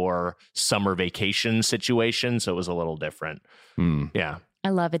school or summer vacation situation. So it was a little different. Yeah. I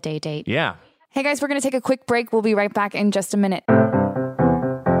love a day date. Yeah. Hey guys, we're going to take a quick break. We'll be right back in just a minute.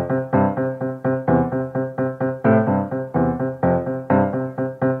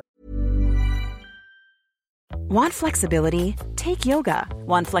 Want flexibility? Take yoga.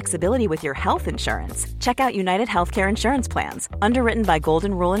 Want flexibility with your health insurance? Check out United Healthcare Insurance Plans. Underwritten by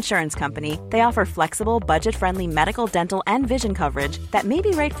Golden Rule Insurance Company, they offer flexible, budget-friendly medical, dental, and vision coverage that may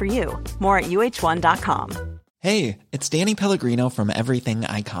be right for you. More at uh1.com. Hey, it's Danny Pellegrino from Everything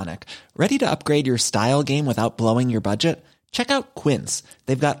Iconic. Ready to upgrade your style game without blowing your budget? Check out Quince.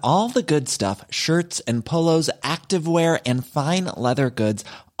 They've got all the good stuff, shirts and polos, activewear, and fine leather goods,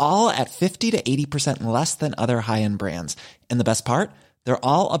 all at 50 to 80% less than other high-end brands. And the best part? They're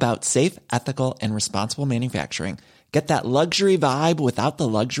all about safe, ethical, and responsible manufacturing. Get that luxury vibe without the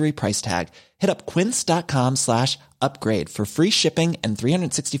luxury price tag. Hit up quince.com/upgrade for free shipping and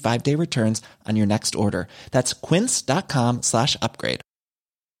 365-day returns on your next order. That's quince.com/upgrade.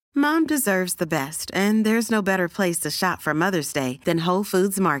 Mom deserves the best, and there's no better place to shop for Mother's Day than Whole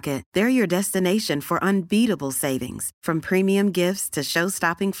Foods Market. They're your destination for unbeatable savings, from premium gifts to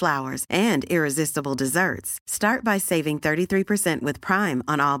show-stopping flowers and irresistible desserts. Start by saving 33% with Prime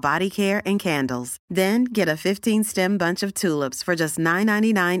on all body care and candles. Then get a 15-stem bunch of tulips for just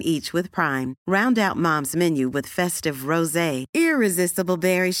 $9.99 each with Prime. Round out Mom's menu with festive rosé, irresistible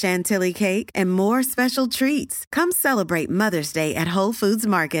berry chantilly cake, and more special treats. Come celebrate Mother's Day at Whole Foods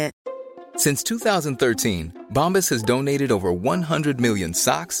Market. Since 2013, Bombas has donated over 100 million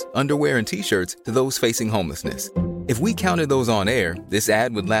socks, underwear, and T-shirts to those facing homelessness. If we counted those on air, this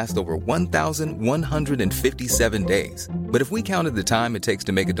ad would last over 1,157 days. But if we counted the time it takes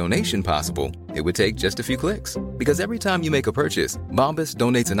to make a donation possible, it would take just a few clicks. Because every time you make a purchase, Bombas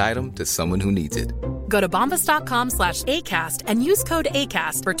donates an item to someone who needs it. Go to bombas.com/ACAST and use code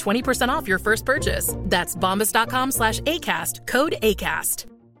ACAST for 20% off your first purchase. That's bombas.com/ACAST, code ACAST.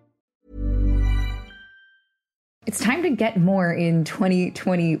 It's time to get more in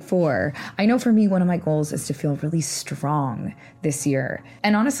 2024. I know for me, one of my goals is to feel really strong this year.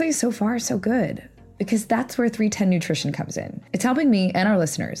 And honestly, so far, so good. Because that's where 310 Nutrition comes in. It's helping me and our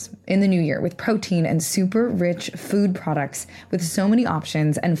listeners in the new year with protein and super rich food products with so many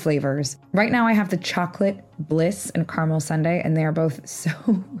options and flavors. Right now I have the chocolate bliss and caramel sundae, and they are both so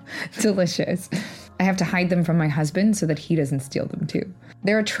delicious. I have to hide them from my husband so that he doesn't steal them too.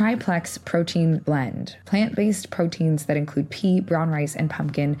 They're a triplex protein blend, plant-based proteins that include pea, brown rice, and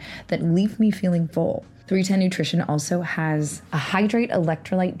pumpkin that leave me feeling full. 310 Nutrition also has a Hydrate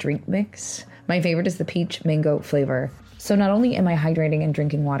electrolyte drink mix. My favorite is the peach mango flavor. So not only am I hydrating and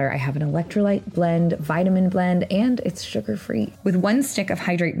drinking water, I have an electrolyte blend, vitamin blend, and it's sugar-free. With one stick of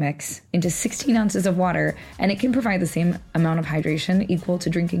Hydrate mix into 16 ounces of water, and it can provide the same amount of hydration equal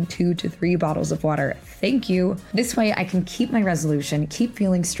to drinking 2 to 3 bottles of water. Thank you. This way I can keep my resolution, keep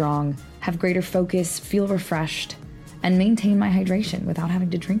feeling strong, have greater focus, feel refreshed, and maintain my hydration without having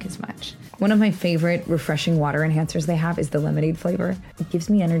to drink as much. One of my favorite refreshing water enhancers they have is the lemonade flavor. It gives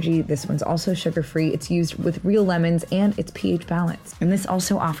me energy. This one's also sugar-free. It's used with real lemons and it's pH balanced. And this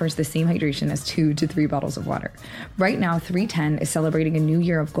also offers the same hydration as 2 to 3 bottles of water. Right now, 310 is celebrating a new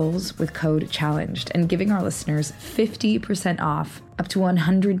year of goals with code CHALLENGED and giving our listeners 50% off, up to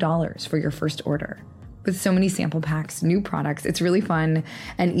 $100 for your first order. With so many sample packs, new products, it's really fun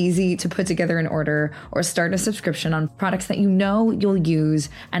and easy to put together an order or start a subscription on products that you know you'll use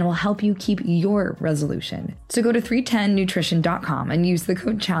and will help you keep your resolution. So go to 310nutrition.com and use the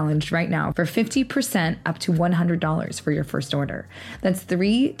code CHALLENGED right now for 50% up to $100 for your first order. That's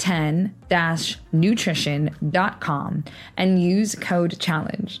 310-nutrition.com and use code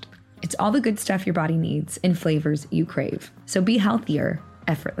CHALLENGED. It's all the good stuff your body needs in flavors you crave. So be healthier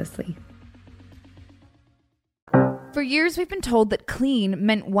effortlessly. For years, we've been told that clean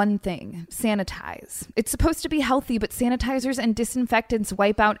meant one thing: sanitize. It's supposed to be healthy, but sanitizers and disinfectants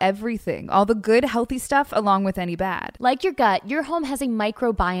wipe out everything, all the good, healthy stuff along with any bad. Like your gut, your home has a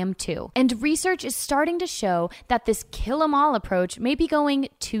microbiome too. And research is starting to show that this kill-em-all approach may be going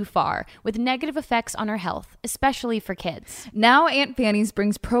too far, with negative effects on our health, especially for kids. Now Aunt Fanny's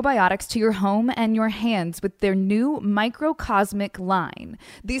brings probiotics to your home and your hands with their new Microcosmic line.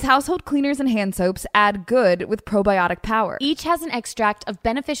 These household cleaners and hand soaps add good with probiotic power. Each has an extract of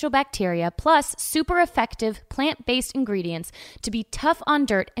beneficial bacteria plus super effective plant-based ingredients to be tough on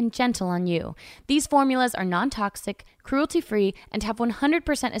dirt and gentle on you. These formulas are non-toxic, cruelty-free, and have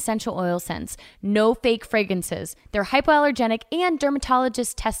 100% essential oil scents. No fake fragrances. They're hypoallergenic and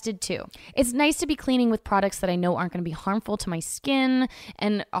dermatologist tested too. It's nice to be cleaning with products that I know aren't going to be harmful to my skin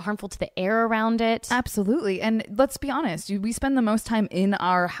and harmful to the air around it. Absolutely. And let's be honest, we spend the most time in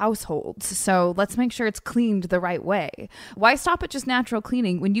our households, so let's make sure it's cleaned the right way. way. Why stop at just natural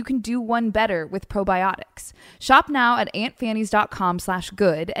cleaning when you can do one better with probiotics? Shop now at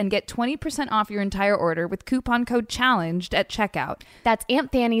auntfannies.com/good and get 20% off your entire order with coupon code CHALLENGED at checkout. That's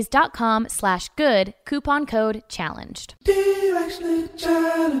auntfannies.com/good, coupon code challenged.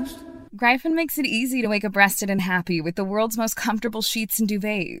 Gryphon makes it easy to wake up rested and happy with the world's most comfortable sheets and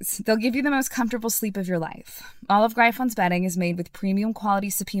duvets. They'll give you the most comfortable sleep of your life. All of Gryphon's bedding is made with premium quality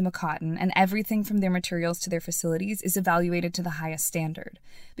Supima cotton, and everything from their materials to their facilities is evaluated to the highest standard.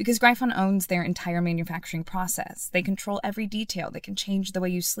 Because Gryphon owns their entire manufacturing process, they control every detail that can change the way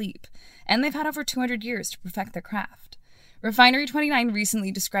you sleep. And they've had over 200 years to perfect their craft. Refinery29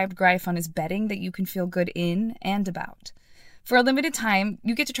 recently described Gryphon as bedding that you can feel good in and about. For a limited time,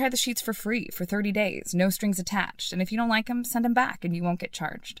 you get to try the sheets for free for 30 days, no strings attached. And if you don't like them, send them back and you won't get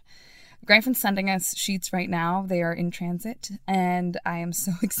charged. Gryphon's sending us sheets right now. They are in transit. And I am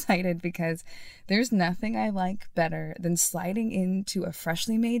so excited because there's nothing I like better than sliding into a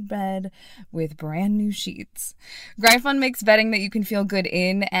freshly made bed with brand new sheets. Gryphon makes bedding that you can feel good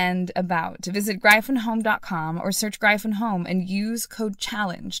in and about. Visit gryphonhome.com or search Gryphon Home and use code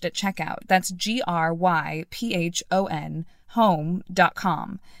CHALLENGED at checkout. That's GRYPHON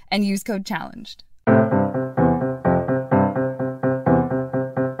home.com and use code CHALLENGED.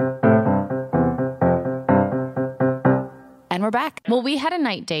 And we're back. Well, we had a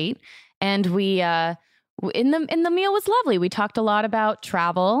night date, and we in the meal was lovely. We talked a lot about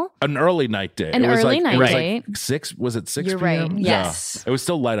travel. An early night date. An early night date. Like 6 You're p.m.? right. Yes. Yeah. It was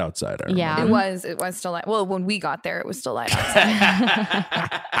still light outside. I remember. It was still light. Well, when we got there, it was still light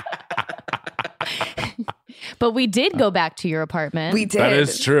outside. But we did go back to your apartment. We did. That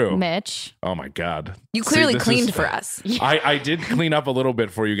is true. Mitch. Oh my God. You clearly cleaned for us. I did clean up a little bit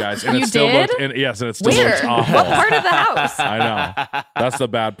for you guys. And You it still did? looked, and yes, and it still Where? looks awful. What part of the house? I know. That's the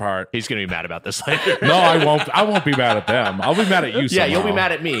bad part. He's going to be mad about this later. No, I won't. I won't be mad at them. I'll be mad at you. Yeah, you'll be somehow.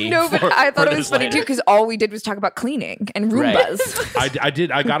 mad at me. No, but for- I thought for it was this funny later. too because all we did was talk about cleaning and Roombas. I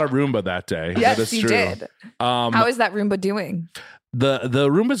did. I got a Roomba that day. Yes, that is you true. did. How is that Roomba doing? The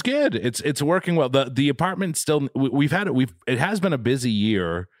Roomba's good. It's working well. The apartment still it has been a busy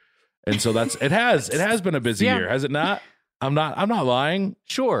year, and so it has been a busy year, has it not? I'm not lying.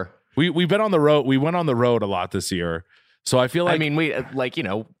 Sure. We've been on the road. We went on the road a lot this year, so I feel like I mean, we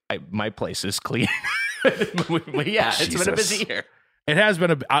my place is clean. Yeah, it's been a busy year. it has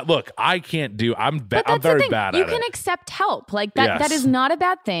been look. I can't do. I'm very bad You at can it. accept help. Like that. Yes. That is not a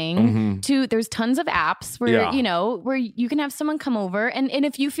bad thing. There's tons of apps where Yeah. where you can have someone come over, and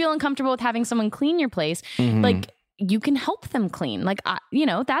if you feel uncomfortable with having someone clean your place, like you can help them clean. Like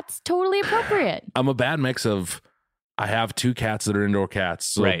that's totally appropriate. I'm a bad mix of. I have 2 cats that are indoor cats,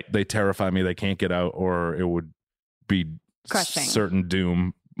 so Right. they terrify me. They can't get out, or it would be Crushing. certain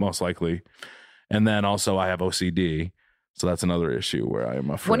doom, most likely. And then also I have OCD, so that's another issue where I am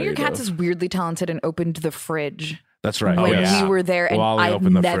afraid. One of your cats of. is weirdly talented and opened the fridge That's right. when yes. we were there, and While we I've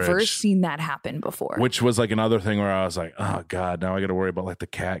opened the never fridge. seen that happen before. Which was like another thing where I was like, oh God, now I got to worry about like the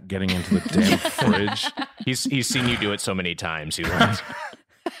cat getting into the damn fridge. He's seen you do it so many times. He learns.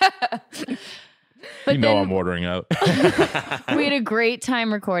 But You know then I'm ordering out. we had a great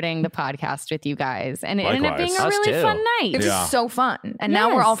time recording the podcast with you guys, and it ended up being a Likewise. Us really too. fun night. It was Yeah. so fun, and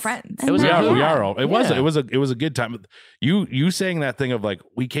now we're all friends. And was we a now- good- we are all. It was Yeah. it was a good time. You saying that thing of like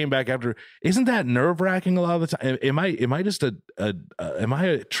we came back after. Isn't that nerve wracking a lot of the time? Am I just am I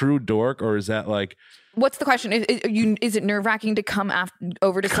a true dork, or is that like What's the question? Is it nerve wracking to come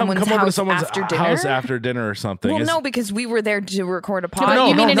over to someone's come house over to someone's after dinner? house after dinner or something? Well, Is- no, because we were there to record a but podcast.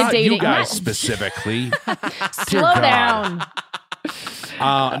 you mean in a not dating- you guys not- specifically. Slow God. down.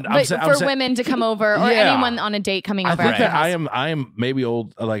 I'm saying- women to come over, or Yeah. anyone on a date coming I over. think after that the house. I am maybe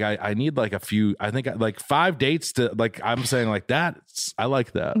old. Like I need like a few. I think like 5 dates to like. I'm saying like that. I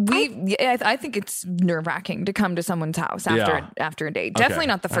like that. I think it's nerve wracking to come to someone's house after a date. Okay. Definitely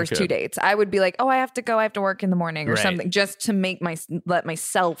not the first Okay. 2 dates. I would be like, oh, I have to go. I have to work in the morning or Right. something, just to let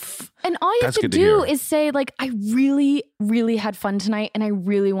myself. And all you That's have to good to do hear. is say, like, I really, really had fun tonight and I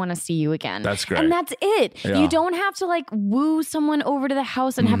really want to see you again. That's great. And that's it. Yeah. You don't have to like woo someone over to the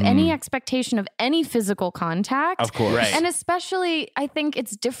house and have any expectation of any physical contact. Of course. Right. And especially, I think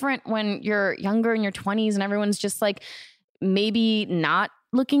it's different when you're younger in your 20s and everyone's just like maybe not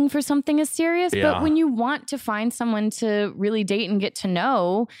looking for something as serious. Yeah. But when you want to find someone to really date and get to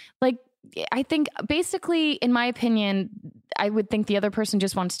know, like, I think basically, in my opinion, I would think the other person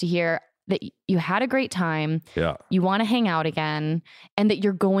just wants to hear, that you had a great time. Yeah. You want to hang out again, and that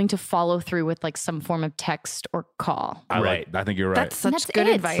you're going to follow through with like some form of text or call. I think you're right. That's such That's good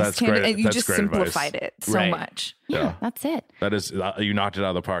it. advice. That's Candace, great. and you That's just great simplified advice. it so much. Yeah, that's it. That is, you knocked it out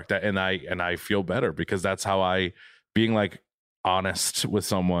of the park. And I feel better because that's how being like honest with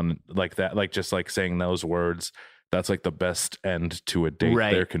someone like that, like just like saying those words, that's like the best end to a date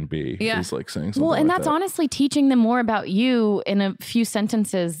there can be. Yeah. Is like saying something. Well, and like that's that. honestly teaching them more about you in a few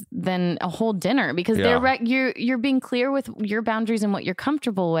sentences than a whole dinner, because you're being clear with your boundaries and what you're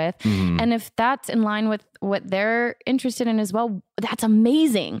comfortable with. Mm-hmm. And if that's in line with what they're interested in as well, that's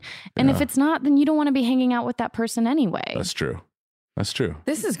amazing. And if it's not, then you don't want to be hanging out with that person anyway. That's true. That's true.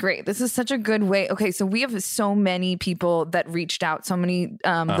 This is great. This is such a good way. Okay, so we have so many people that reached out, so many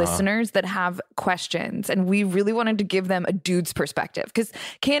listeners that have questions, and we really wanted to give them a dude's perspective, because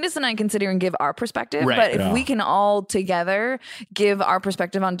Candace and I can sit here and give our perspective, but if we can all together give our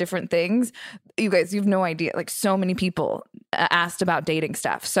perspective on different things, you guys, you have no idea. Like, so many people asked about dating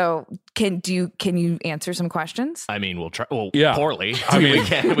stuff. So can you answer some questions? I mean, we'll try. Well, Yeah. poorly. I mean, we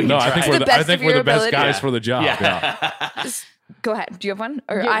can no, try. I think we're the best guys for the job. Yeah. Go ahead. Do you have one?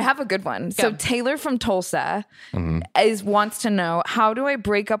 Or I have a good one. So Taylor from Tulsa wants to know, how do I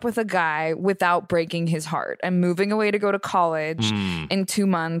break up with a guy without breaking his heart? I'm moving away to go to college in 2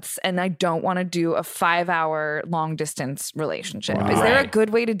 months, and I don't want to do a 5-hour long distance relationship. Is there a good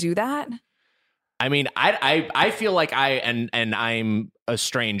way to do that? I mean, I feel like I'm a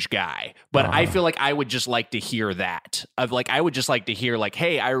strange guy, but I feel like I would just like to hear that. I would just like to hear like,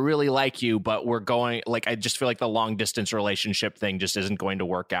 hey, I really like you, but we're going, like, I just feel like the long distance relationship thing just isn't going to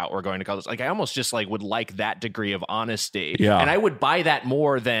work out. We're going to college. Like, I almost just like would like that degree of honesty. Yeah. And I would buy that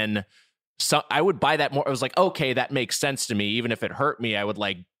more than I would buy that more. I was like, okay, that makes sense to me. Even if it hurt me, I would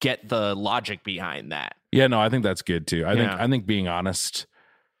like get the logic behind that. Yeah, no, I think that's good too. I think being honest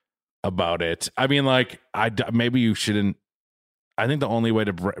about it. I mean, like, maybe you shouldn't. I think the only way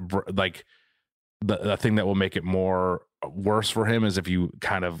to like the thing that will make it more worse for him is if you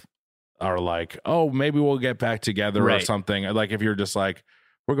kind of are like, oh, maybe we'll get back together or something. Like, if you're just like,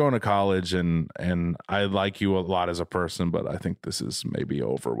 we're going to college and I like you a lot as a person, but I think this is maybe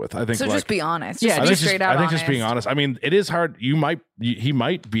over with. I think so. Like, just be honest. Yeah, Just be straight out. I think just being honest. I mean, it is hard. He might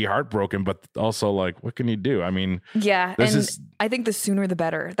be heartbroken, but also like, what can you do? I mean, yeah, I think the sooner the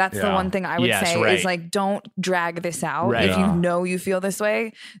better. That's the one thing I would say is like, don't drag this out. If you know you feel this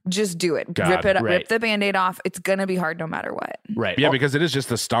way, just do it. Rip the Band-Aid off. It's gonna be hard no matter what. Right. Yeah, because it is just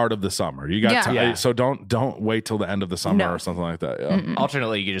the start of the summer. You got time. So don't wait till the end of the summer or something like that. Yeah. Mm-mm.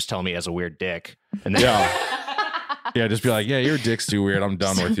 Alternately, you can just tell me as a weird dick. And then yeah, just be like, yeah, your dick's too weird. I'm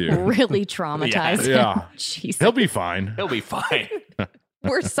done with you. Really traumatized. Yeah. Jesus. He'll be fine. He'll be fine.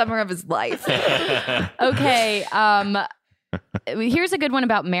 Worst summer of his life. Okay. Here's a good one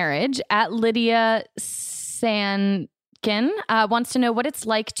about marriage. At Lydia Sankin wants to know what it's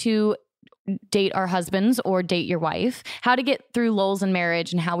like to date our husbands or date your wife, how to get through lulls in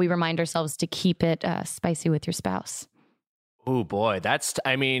marriage, and how we remind ourselves to keep it spicy with your spouse. Oh boy,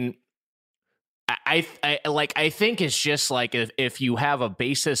 I mean, I think it's just like if you have a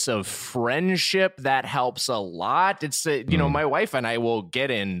basis of friendship, that helps a lot. It's my wife and I will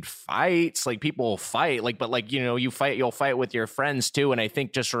get in fights, like people fight, like, but like, you'll fight with your friends too. And I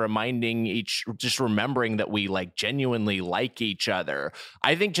think just remembering that we like genuinely like each other.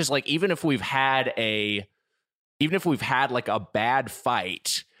 I think just like, even if we've had like a bad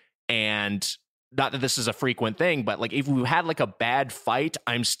fight, and not that this is a frequent thing, but like if we had like a bad fight,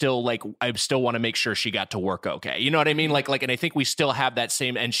 I still want to make sure she got to work okay. You know what I mean? Like, and I think we still have that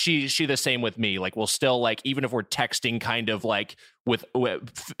same, and she the same with me. Like, we'll still like, even if we're texting kind of like with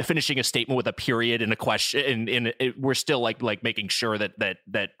finishing a statement with a period and a question, and we're still like making sure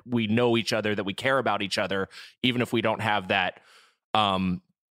that we know each other, that we care about each other, even if we don't have that,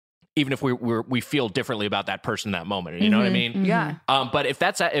 even if we feel differently about that person in that moment, you know what I mean? Yeah. But if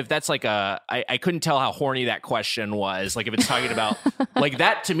that's like I couldn't tell how horny that question was. Like, if it's talking about like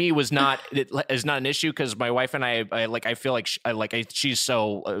that, to me is not an issue, because my wife and I feel like she's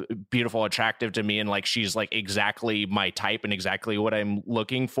so beautiful, attractive to me, and like she's like exactly my type and exactly what I'm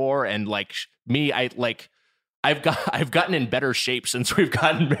looking for, and like me, I've gotten in better shape since we've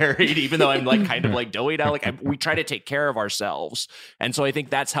gotten married, even though I'm like kind of like doughy now. Like, we try to take care of ourselves. And so I think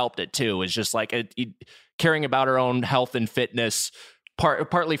that's helped it too, is just like caring about our own health and fitness,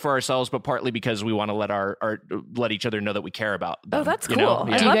 partly for ourselves, but partly because we want to let each other know that we care about them. Oh, that's cool.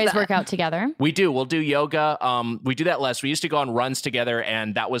 Yeah. Do you guys work out together? We do. We'll do yoga. We do that less. We used to go on runs together,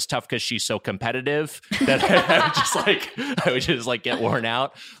 and that was tough because she's so competitive that I would just get worn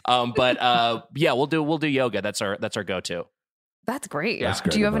out. But yeah, we'll do yoga. That's our go-to. That's great. That's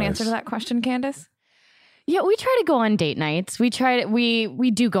great Do you have an advice. answer to that question, Candace? Yeah, we try to go on date nights. We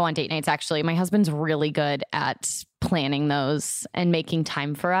do go on date nights, actually. My husband's really good at planning those and making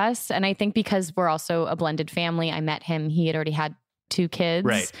time for us. And I think because we're also a blended family, I met him, he had already had 2 kids.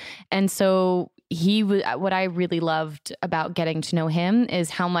 Right. And so what I really loved about getting to know him is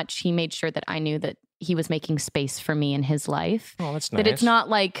how much he made sure that I knew that he was making space for me in his life. Oh, that's nice. That it's not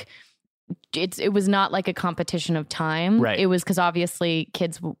like it was not like a competition of time. Right. It was because obviously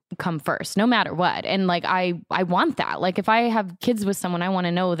kids come first, no matter what. And like I want that. Like if I have kids with someone, I want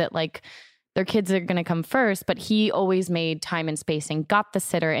to know that like their kids are going to come first. But he always made time and space and got the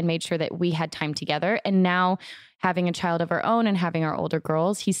sitter and made sure that we had time together. And now having a child of our own and having our older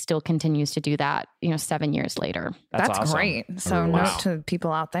girls, he still continues to do that, 7 years later. That's awesome. great. So Wow. note to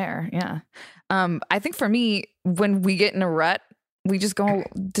people out there. Yeah. I think for me, when we get in a rut, we just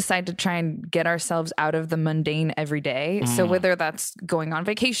decide to try and get ourselves out of the mundane every day. So whether that's going on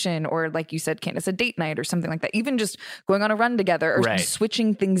vacation or like you said, Candace, a date night or something like that, even just going on a run together or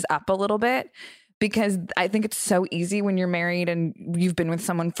switching things up a little bit. Because I think it's so easy when you're married and you've been with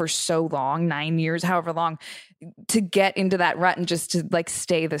someone for so long, 9 years, however long, to get into that rut and just to like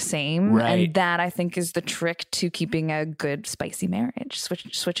stay the same. Right. And that I think is the trick to keeping a good spicy marriage,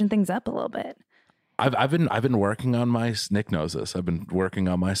 switching things up a little bit. I've been working on Nick knows this. I've been working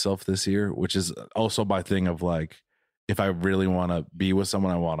on myself this year, which is also my thing of like, if I really want to be with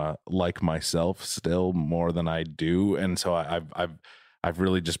someone, I want to like myself still more than I do. And so I've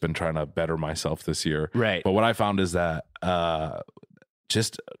really just been trying to better myself this year. Right. But what I found is that I'm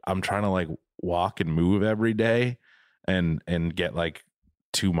trying to like walk and move every day and get like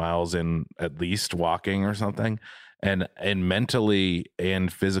 2 miles in at least walking or something. And mentally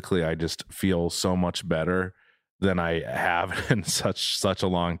and physically, I just feel so much better than I have in such a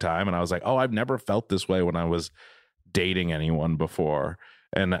long time. And I was like, oh, I've never felt this way when I was dating anyone before.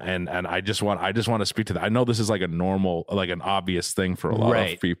 And I just want to speak to that. I know this is like a normal, like an obvious thing for a lot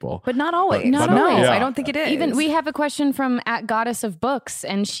of people, but not always. Not no, always. I don't think it is. Even we have a question from @GoddessOfBooks,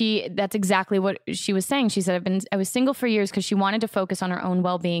 and that's exactly what she was saying. She said, I was single for years because she wanted to focus on her own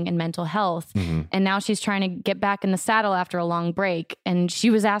well-being and mental health. Mm-hmm. And now she's trying to get back in the saddle after a long break. And she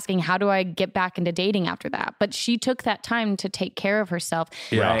was asking, how do I get back into dating after that? But she took that time to take care of herself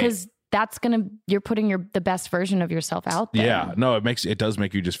because you're putting the best version of yourself out there. Yeah, no, it does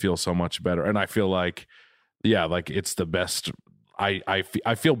make you just feel so much better. And I feel like, like it's the best. I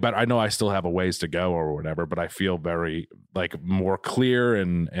feel better. I know I still have a ways to go or whatever, but I feel very like more clear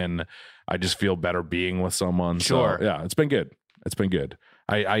and I just feel better being with someone. Sure. So, yeah, it's been good. It's been good.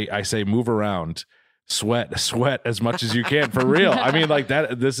 I say move around, sweat as much as you can for real. I mean, like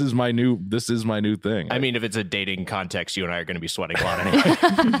that. This is my new thing. I mean, if it's a dating context, you and I are going to be sweating a lot anyway.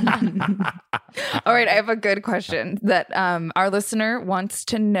 All right, I have a good question that our listener wants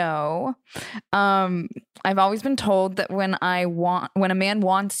to know. I've always been told that when a man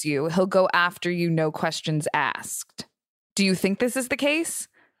wants you, he'll go after you, no questions asked. Do you think this is the case?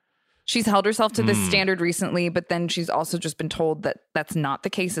 She's held herself to this standard recently, but then she's also just been told that that's not the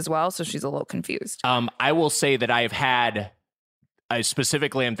case as well. So she's a little confused. I will say that I've had,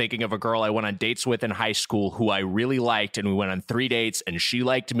 specifically, I'm thinking of a girl I went on dates with in high school who I really liked, and we went on 3 dates and she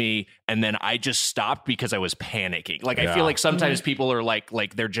liked me. And then I just stopped because I was panicking. Like, I feel like sometimes people are like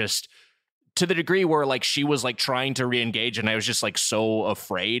they're just to the degree where like she was like trying to re-engage and I was just like so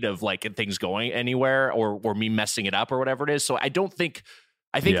afraid of like things going anywhere or me messing it up or whatever it is. So I think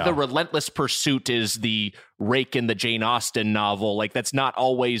the relentless pursuit is the rake in the Jane Austen novel. Like that's not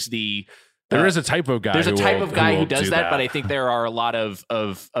always the. There is a type of guy. There's a type of guy who does that, but I think there are a lot of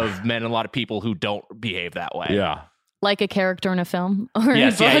men and a lot of people who don't behave that way. Yeah. Like a character in a film or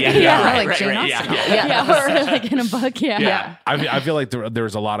yes, in a book. Right, Jane Austen. Or like in a book. Yeah. I feel like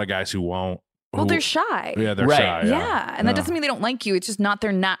there's a lot of guys who won't. Well, they're shy. Yeah, they're shy. Yeah. And that doesn't mean they don't like you. It's just not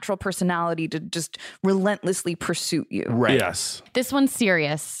their natural personality to just relentlessly pursue you. Right. Yes. This one's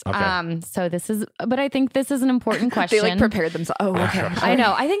serious. Okay. But I think this is an important question. They like prepared themselves. Oh, okay. I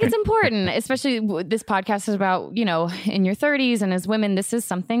know. I think it's important, especially this podcast is about, in your 30s and as women, this is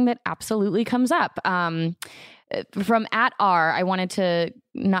something that absolutely comes up. From @R, I wanted to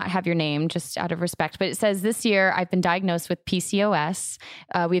not have your name just out of respect, but it says, this year I've been diagnosed with PCOS.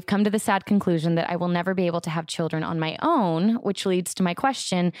 We've come to the sad conclusion that I will never be able to have children on my own, which leads to my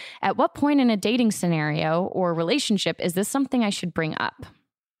question, at what point in a dating scenario or relationship is this something I should bring up?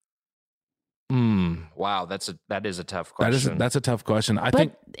 Wow, that is a tough question. That's a tough question. I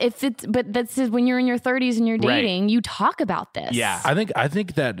But that's when you're in your 30s and you're dating, you talk about this. Yeah, I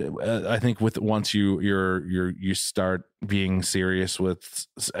think with once you start being serious with,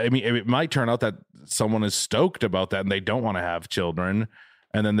 I mean, it might turn out that someone is stoked about that and they don't want to have children.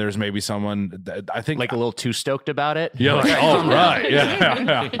 And then there's maybe someone that I think like a little too stoked about it. Yeah. Like, oh, right.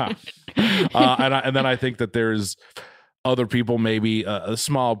 Yeah. And then I think that there's other people, maybe a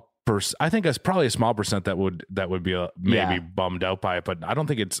small I think it's probably a small percent that would be maybe bummed out by it, but I don't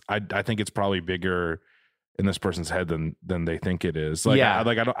think it's. I think it's probably bigger in this person's head than they think it is. Like,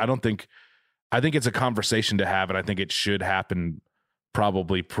 I don't think. I think it's a conversation to have, and I think it should happen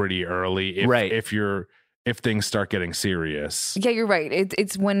probably pretty early. If things start getting serious. Yeah, you're right.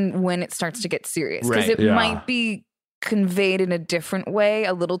 It's when it starts to get serious, because Right. it might be conveyed in a different way,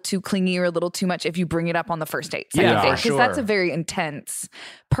 a little too clingy or a little too much if you bring it up on the first date. Because that's a very intense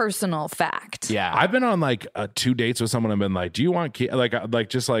personal fact. Yeah, I've been on like 2 dates with someone and been like, do you want kids? Like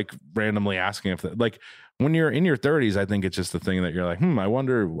just like randomly asking if like when you're in your 30s, I think it's just the thing that you're like, I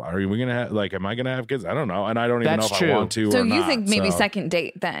wonder, are we gonna have, like, am I gonna have kids? I don't know, and I don't even know if I want to. So or you not, think maybe second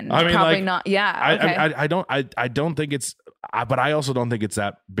date then? I mean, probably like, not. Yeah, okay. I don't think it's, but I also don't think it's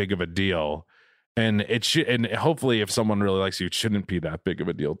that big of a deal. And it should, and hopefully, if someone really likes you, it shouldn't be that big of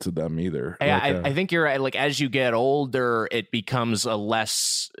a deal to them either. I think you're right. Like, as you get older, it becomes a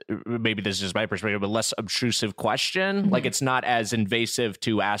less, maybe this is just my perspective, but less obtrusive question. Like, it's not as invasive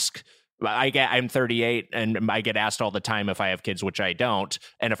to ask. I'm 38 and I get asked all the time if I have kids, which I don't,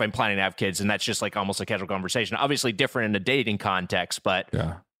 and if I'm planning to have kids, and that's just like almost a casual conversation. Obviously, different in a dating context, but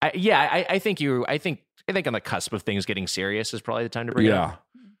I think on the cusp of things getting serious is probably the time to bring it up.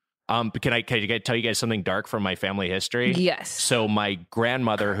 Can I tell you guys something dark from my family history? Yes. So my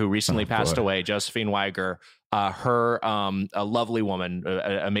grandmother, who recently passed away, Josephine Weiger, her a lovely woman,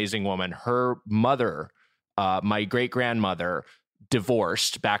 amazing woman. Her mother, my great grandmother,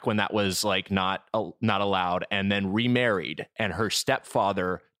 divorced back when that was like not allowed, and then remarried. And her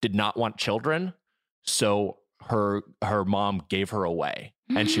stepfather did not want children, so her mom gave her away,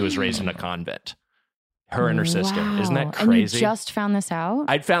 and she was raised in a convent. Her and her sister. Isn't that crazy? And you just found this out?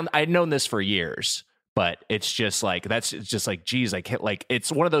 I'd known this for years, but it's just like, geez, I can't, like,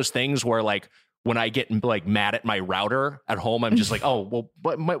 it's one of those things where, like, when I get like mad at my router at home, I'm just like, oh, well,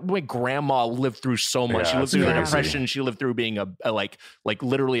 but my grandma lived through so much. She lived through the Depression. She lived through being a like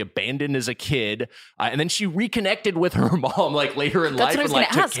literally abandoned as a kid. And then she reconnected with her mom like later in life and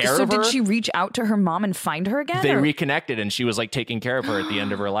like took care of her. So did she reach out to her mom and find her again? They reconnected, and she was like taking care of her at the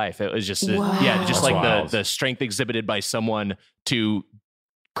end of her life. It was just, just like the strength exhibited by someone to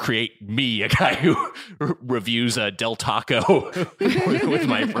create me, a guy who reviews a Del Taco with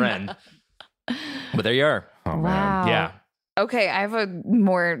my friend. But there you are. Oh, wow. man. Yeah. Okay, I have a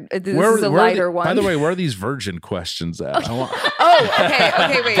more. This is a lighter one. By the way, where are these virgin questions at?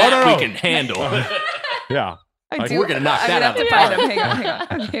 Okay, wait. That we can handle. Yeah. We're going to knock that out of the park.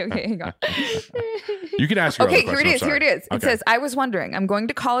 park. Okay, hang on. You can ask your other here it question. is. It says, I was wondering, I'm going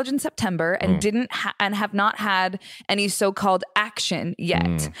to college in September and and have not had any so-called action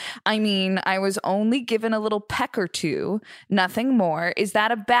yet. I mean, I was only given a little peck or two, nothing more. Is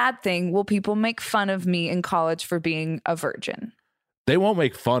that a bad thing? Will people make fun of me in college for being a virgin? They won't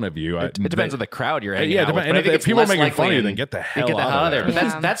make fun of you. It depends on the crowd you're hanging out with. And if people are making fun of you, then get the hell out of there.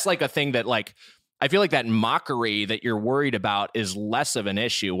 But that's like a thing that, like, I feel like that mockery that you're worried about is less of an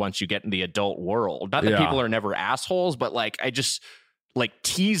issue once you get in the adult world. Not that people are never assholes, but like, I just, like,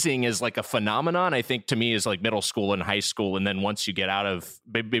 teasing is like a phenomenon, I think, to me, is like middle school and high school. And then once you get out of,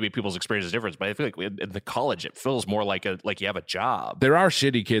 maybe people's experience is different, but I feel like in the college, it feels more like you have a job. There are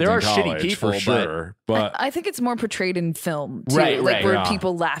shitty kids there in are college, shitty people, for sure. But I think it's more portrayed in film, too. Right, where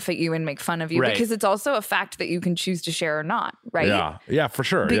people laugh at you and make fun of you, because it's also a fact that you can choose to share or not, right? Yeah, for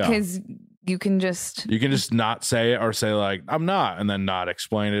sure. Because you can just not say it, or say like, I'm not, and then not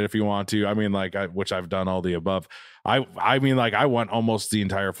explain it if you want to. I mean, like, which I've done all the above. I mean, like, I went almost the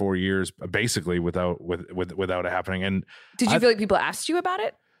entire 4 years basically without it happening. And did you feel like people asked you about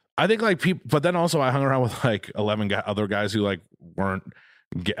it? I think like people, but then also I hung around with like 11 other guys who like weren't,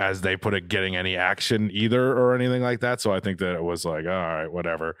 as they put it, getting any action either or anything like that. So I think that it was like, all right,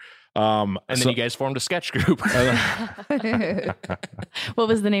 whatever. And then you guys formed a sketch group. What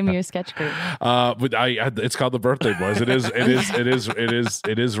was the name of your sketch group? But it's called the Birthday Boys. It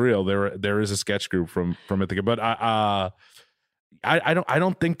is real. There is a sketch group from Ithaca, but I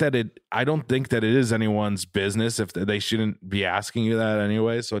don't think that it is anyone's business if they shouldn't be asking you that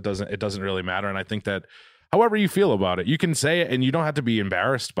anyway. So it doesn't really matter. And I think that however you feel about it, you can say it, and you don't have to be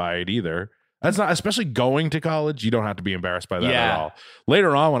embarrassed by it either. That's not, especially going to college, you don't have to be embarrassed by that at all.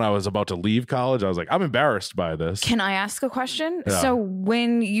 Later on, when I was about to leave college, I was like, I'm embarrassed by this. Can I ask a question? Yeah. So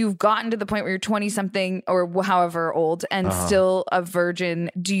when you've gotten to the point where you're 20 something or however old and still a virgin,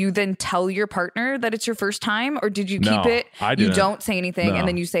 do you then tell your partner that it's your first time, or did you keep it? I You didn't. don't say anything No. and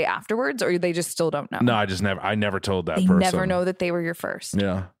then you say afterwards, or they just still don't know? No, I never told that They person. never know that they were your first.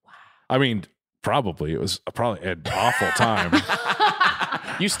 Yeah. Wow. I mean, probably. It was probably an awful time.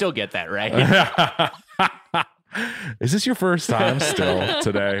 You still get that, right? Is this your first time still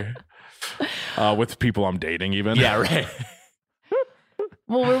today? With people I'm dating even? Yeah, right.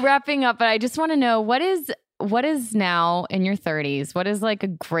 Well, we're wrapping up, but I just want to know what is now in your 30s? What is like a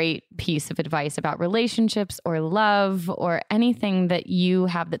great piece of advice about relationships or love or anything that you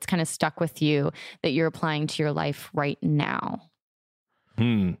have that's kind of stuck with you that you're applying to your life right now?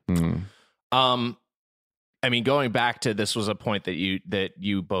 I mean, going back to, this was a point that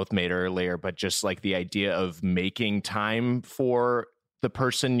you both made earlier, but just like the idea of making time for the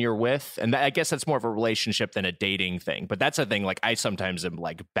person you're with. And I guess that's more of a relationship than a dating thing. But that's a thing like I sometimes am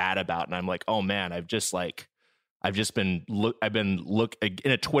like bad about. And I'm like, oh man, I've been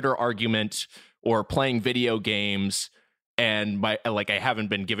in a Twitter argument or playing video games, and I haven't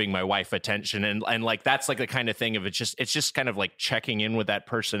been giving my wife attention, and like that's like the kind of thing of it's just kind of like checking in with that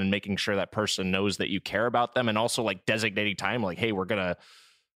person and making sure that person knows that you care about them, and also like designating time like, hey, we're gonna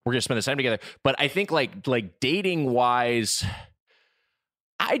spend this time together. But I think like dating wise,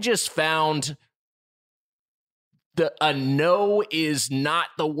 I just found a no is not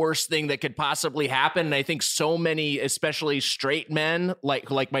the worst thing that could possibly happen. And I think so many, especially straight men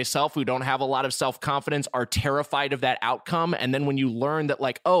like myself, who don't have a lot of self-confidence, are terrified of that outcome. And then when you learn that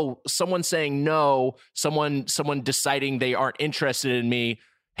like, oh, someone saying no, someone deciding they aren't interested in me,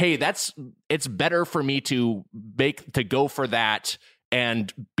 hey, it's better for me to go for that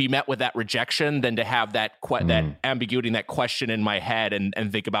and be met with that rejection than to have that ambiguity and that question in my head and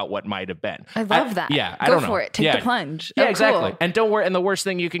think about what might have been. I love that. Yeah, I Go don't know. for it. Take the plunge. Yeah, Oh, exactly. cool. And don't worry. And the worst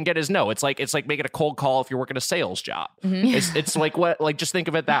thing you can get is no. It's like making a cold call if you're working a sales job. Mm-hmm. It's like what? Like just think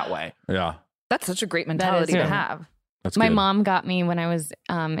of it that way. Yeah, That's such a great mentality to true. have. that's My good. mom got me when I was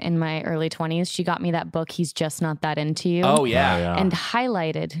in my early 20s. She got me that book, He's Just Not That Into You. Oh yeah. And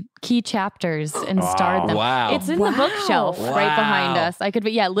highlighted key chapters and starred them. Wow. It's in the bookshelf right behind us. I could,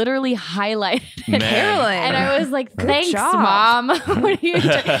 literally highlighted it. Carolyn. And I was like, Good thanks, job. Mom. What are you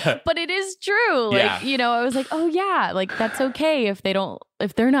doing? But it is true. Yeah. Like, I was like, oh yeah, like that's okay if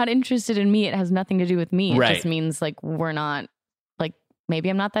they're not interested in me, it has nothing to do with me. It Right. just means like we're not, like maybe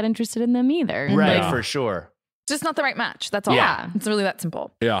I'm not that interested in them either. Right, Like, for sure. Just not the right match. That's all. Yeah. It's really that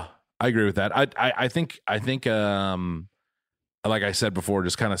simple. Yeah, I agree with that. I think like I said before,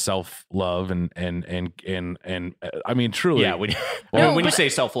 just kind of self-love and I mean truly. Yeah. When you say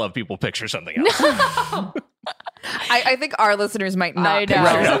self-love, people picture something else. I think our listeners might not. I know. picture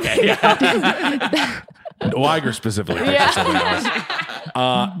Right, something. okay. Yeah. Weiger specifically. Yeah. Something else.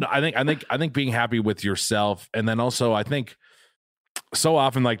 No, I think being happy with yourself, and then also I think so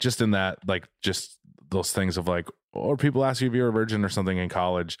often like just in that like just those things of like, or people ask you if you're a virgin or something in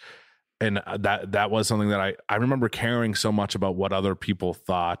college, and that was something that I remember caring so much about what other people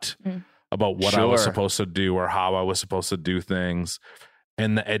thought about what I was Sure. supposed to do or how I was supposed to do things,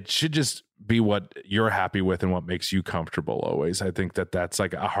 and it should just be what you're happy with and what makes you comfortable always. I think that's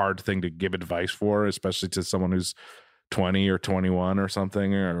like a hard thing to give advice for, especially to someone who's 20 or 21 or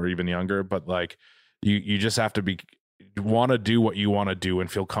something, or even younger. But like you just have to want to do what you want to do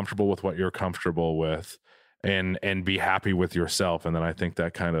and feel comfortable with what you're comfortable with, and be happy with yourself. And then I think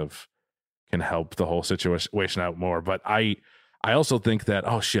that kind of can help the whole situation out more. But I also think that,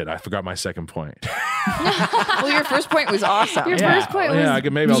 oh shit, I forgot my second point. Well, your first point was awesome. Your first point was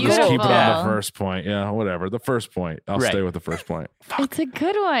Maybe I'll just keep it on beautiful. the first point. Yeah, whatever. The first point. I'll Right. stay with the first point. It's a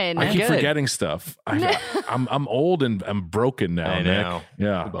good one. I keep Good. forgetting stuff. I'm old and I'm broken now, I Nick. know.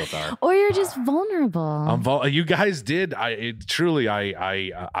 Yeah. We both are. Or you're just vulnerable. You guys did. I've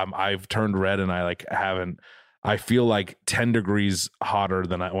turned red, and I feel like 10 degrees hotter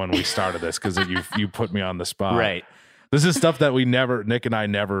than when we started this, because you put me on the spot. Right. This is stuff that Nick and I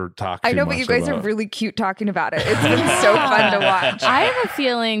never talked. I know, too but you much guys are about. really cute talking about it. It's been so fun to watch. I have a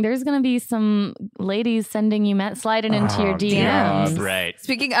feeling there's going to be some ladies sending you sliding into your DMs. God. Right.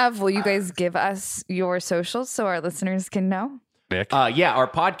 Speaking of, will you guys give us your socials so our listeners can know? Nick. Yeah, our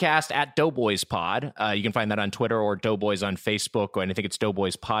podcast at Doughboys Pod. You can find that on Twitter or Doughboys on Facebook, and I think it's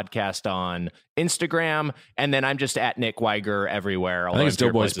Doughboys Podcast on Instagram. And then I'm just at Nick Weiger everywhere. I think it's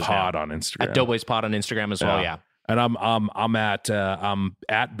Doughboys Pod on Instagram. At Doughboys Pod on Instagram as well. Yeah. And I'm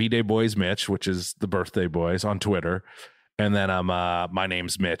at B-Day Boys Mitch, which is the birthday boys on Twitter. And then my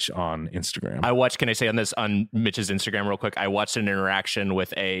name's Mitch on Instagram. I watched, can I say on Mitch's Instagram real quick, I watched an interaction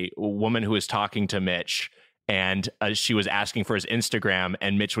with a woman who was talking to Mitch, and she was asking for his Instagram,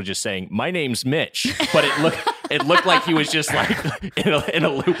 and Mitch was just saying, "My name's Mitch," but it looked like he was just like in a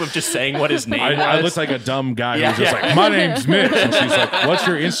loop of just saying what his name was. I looked like a dumb guy who was just like, "My name's Mitch," and she's like, "What's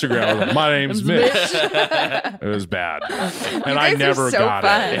your Instagram?" I was like, "My name's Mitch." It was bad, and I never got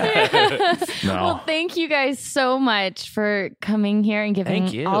it. No. Well, thank you guys so much for coming here and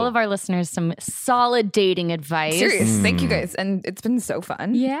giving all of our listeners some solid dating advice. Serious. Thank you guys. And it's been so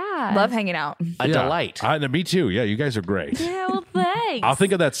fun. Yeah. Love hanging out. A delight. Me too. Yeah, you guys are great. Yeah, well, thanks. I'll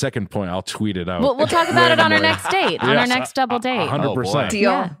think of that second point. I'll tweet it out. We'll talk about it on our next date, on our next double date. 100%.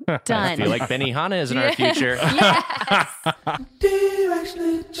 Deal. Yeah, done. I feel like Benihana is in our future. Yes.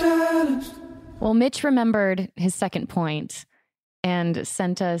 Well, Mitch remembered his second point and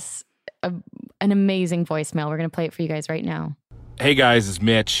sent us an amazing voicemail. We're going to play it for you guys right now. Hey guys, it's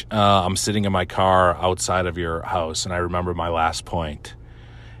Mitch. I'm sitting in my car outside of your house, and I remember my last point.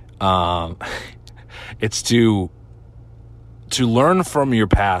 It's to learn from your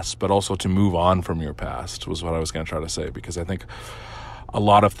past, but also to move on from your past was what I was going to try to say, because I think a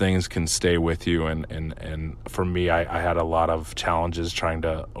lot of things can stay with you. And for me, I had a lot of challenges trying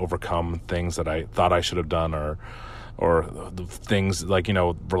to overcome things that I thought I should have done, or the things like,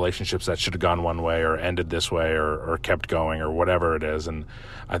 relationships that should have gone one way or ended this way or kept going or whatever it is. And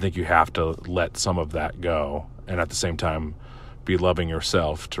I think you have to let some of that go. And at the same time, be loving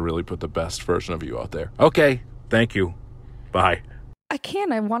yourself to really put the best version of you out there. Okay. Thank you. Bye.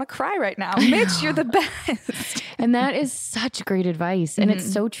 I want to cry right now. Mitch, you're the best. And that is such great advice. And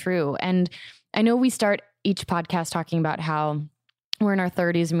it's so true. And I know we start each podcast talking about how we're in our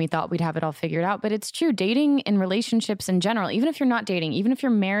 30s and we thought we'd have it all figured out, but it's true. Dating and relationships in general, even if you're not dating, even if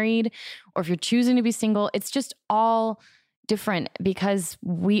you're married or if you're choosing to be single, it's just all different because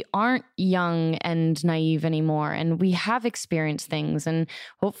we aren't young and naive anymore, and we have experienced things, and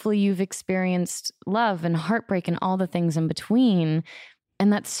hopefully you've experienced love and heartbreak and all the things in between.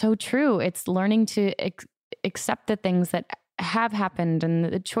 And that's so true. It's learning to accept the things that have happened and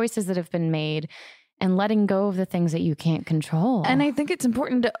the choices that have been made, and letting go of the things that you can't control. And I think it's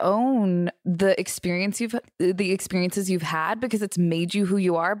important to own the experiences you've had, because it's made you who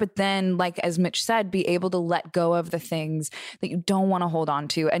you are. But then, like as Mitch said, be able to let go of the things that you don't want to hold on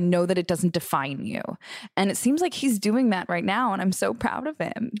to and know that it doesn't define you. And it seems like he's doing that right now, and I'm so proud of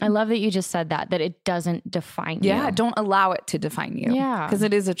him. I love that you just said that it doesn't define you. Yeah, don't allow it to define you. Yeah. Because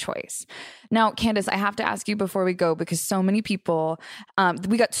it is a choice. Now, Candace, I have to ask you before we go, because so many people,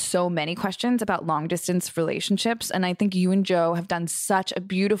 we got so many questions about long distance relationships. And I think you and Joe have done such a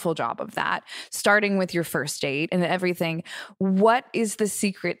beautiful job of that, starting with your first date and everything. What is the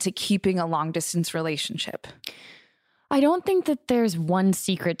secret to keeping a long distance relationship? I don't think that there's one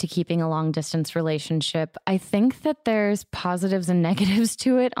secret to keeping a long distance relationship. I think that there's positives and negatives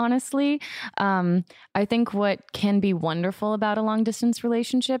to it, honestly. I think what can be wonderful about a long distance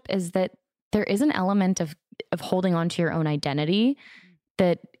relationship is that there is an element of holding on to your own identity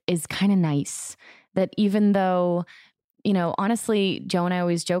that is kind of nice. That even though, honestly, Joe and I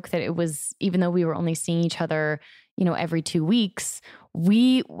always joke that it was, even though we were only seeing each other, every 2 weeks,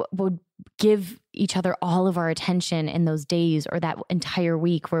 we would give each other all of our attention in those days or that entire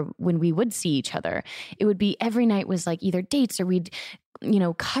week when we would see each other. It would be every night was like either dates or we'd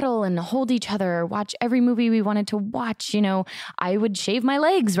cuddle and hold each other or watch every movie we wanted to watch. I would shave my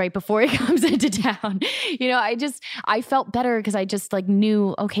legs right before he comes into town. I felt better because I just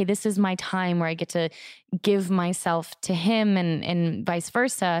knew, okay, this is my time where I get to give myself to him and vice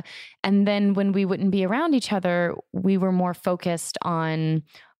versa. And then when we wouldn't be around each other, we were more focused on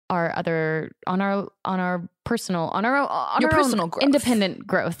our personal growth. Independent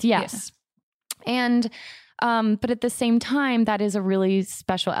growth. Yes. Yeah. And but at the same time, that is a really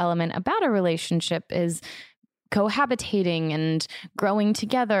special element about a relationship is cohabitating and growing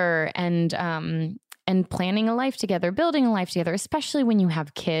together and planning a life together, building a life together, especially when you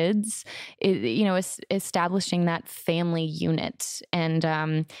have kids, establishing that family unit and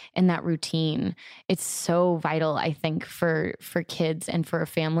that routine. It's so vital, I think, for kids and for a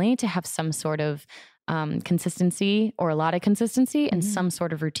family to have some sort of consistency or a lot of consistency and some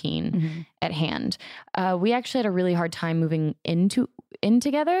sort of routine at hand. We actually had a really hard time moving in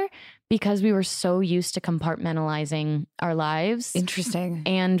together because we were so used to compartmentalizing our lives. Interesting.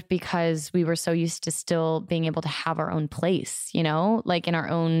 And because we were so used to still being able to have our own place, in our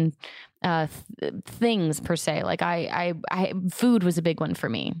own things per se. Like I food was a big one for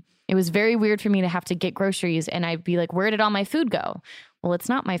me. It was very weird for me to have to get groceries and I'd be like, where did all my food go? well, it's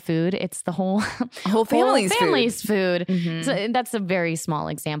not my food. It's the whole family's food. So that's a very small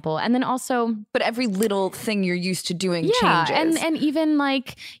example. And then also, but every little thing you're used to doing changes. And even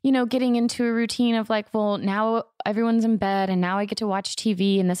like, getting into a routine of like, well, now everyone's in bed and now I get to watch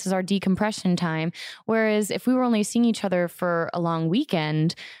TV and this is our decompression time. Whereas if we were only seeing each other for a long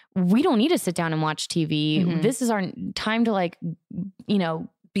weekend, we don't need to sit down and watch TV. This is our time to like,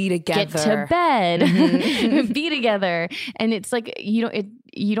 be together, get to bed, be together. And it's like,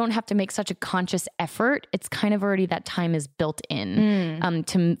 you don't have to make such a conscious effort. It's kind of already that time is built in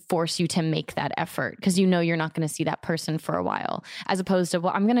to force you to make that effort because you're not going to see that person for a while, as opposed to,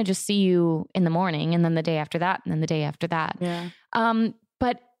 well, I'm going to just see you in the morning and then the day after that and then the day after that. Yeah.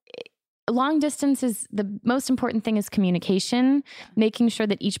 But long distance is the most important thing is communication, making sure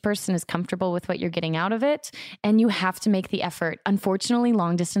that each person is comfortable with what you're getting out of it. And you have to make the effort. Unfortunately,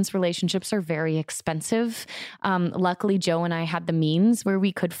 long distance relationships are very expensive. Luckily, Joe and I had the means where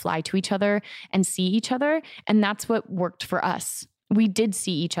we could fly to each other and see each other. And that's what worked for us. We did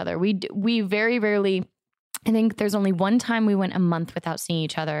see each other. We very rarely, I think there's only one time we went a month without seeing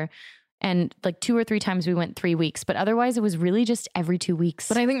each other. And like 2 or 3 times we went 3 weeks, but otherwise it was really just every 2 weeks.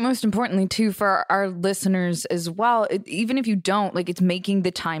 But I think most importantly too, for our listeners as well, even if you don't, like, it's making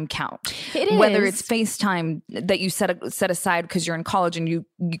the time count. It is. Whether it's FaceTime that you set aside because you're in college and you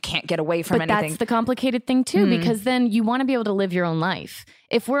can't get away from anything. That's the complicated thing too, because then you want to be able to live your own life.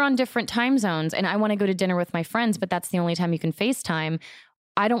 If we're on different time zones and I want to go to dinner with my friends, but that's the only time you can FaceTime,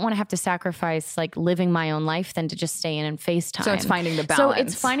 I don't want to have to sacrifice like living my own life than to just stay in and FaceTime. So it's finding the balance. So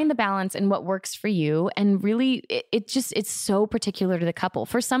it's finding the balance and what works for you. And really, it's so particular to the couple.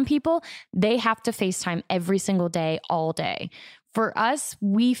 For some people, they have to FaceTime every single day, all day. For us,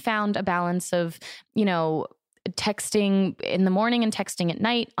 we found a balance of, texting in the morning and texting at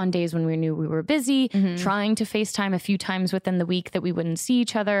night on days when we knew we were busy, trying to FaceTime a few times within the week that we wouldn't see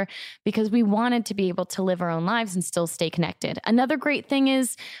each other because we wanted to be able to live our own lives and still stay connected. Another great thing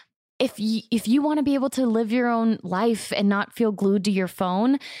is if you want to be able to live your own life and not feel glued to your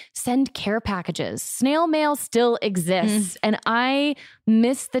phone, send care packages. Snail mail still exists. And I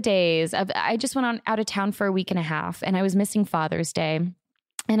miss the days of, I just went out of town for a week and a half and I was missing Father's Day.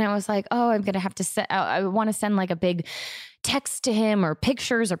 And I was like, oh, I'm going to have to I want to send like a big text to him or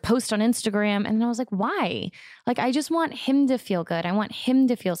pictures or post on Instagram. And I was like, why? Like, I just want him to feel good. I want him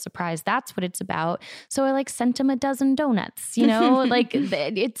to feel surprised. That's what it's about. So I like sent him a dozen donuts, like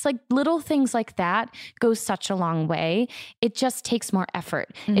it's like little things like that go such a long way. It just takes more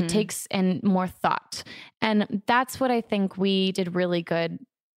effort. It takes and more thought. And that's what I think we did really good,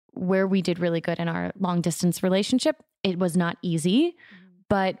 where we did really good in our long distance relationship. It was not easy,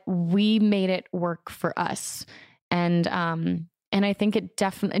 but we made it work for us. And I think it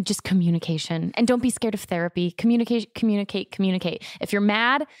definitely just communication, and don't be scared of therapy. Communicate. If you're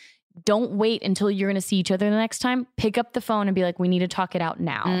mad, don't wait until you're going to see each other the next time. Pick up the phone and be like, we need to talk it out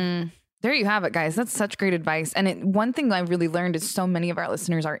now. There you have it, guys. That's such great advice. And one thing I really learned is so many of our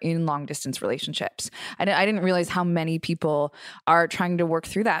listeners are in long distance relationships. I didn't realize how many people are trying to work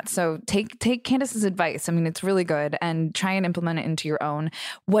through that. So take Candace's advice. I mean, it's really good, and try and implement it into your own.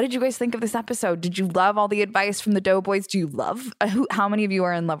 What did you guys think of this episode? Did you love all the advice from the Doughboys? Do you love how many of you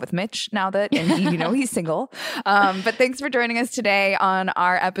are in love with Mitch now that he's single? But thanks for joining us today on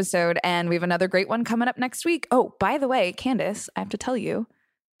our episode, and we have another great one coming up next week. Oh, by the way, Candace, I have to tell you.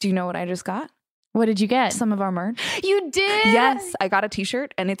 Do you know what I just got? What did you get? Some of our merch. You did? Yes. I got a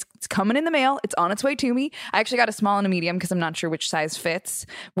t-shirt and it's coming in the mail. It's on its way to me. I actually got a small and a medium because I'm not sure which size fits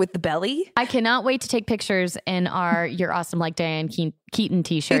with the belly. I cannot wait to take pictures in our You're Awesome Like Diane Keaton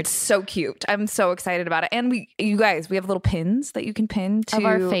t-shirt. It's so cute. I'm so excited about it. And you guys, we have little pins that you can pin to of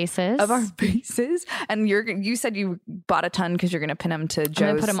our faces. And you said you bought a ton because you're going to pin them to Joe's. I'm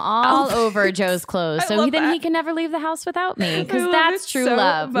going to put them all over Joe's clothes. So then he can never leave the house without me, because that's true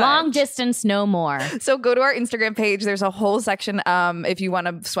love. Much. Long distance, no more. So go to our Instagram page. There's a whole section if you want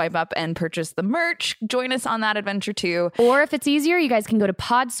to swipe up and purchase the merch. Join us on that adventure too. Or if it's easier, you guys can go to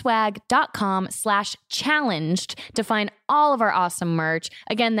podswag.com/challenged to find all of our awesome merch.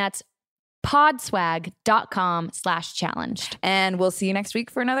 Again, that's podswag.com/challenged. And we'll see you next week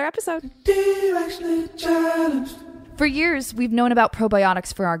for another episode. For years, we've known about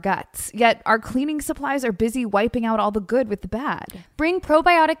probiotics for our guts, yet our cleaning supplies are busy wiping out all the good with the bad. Bring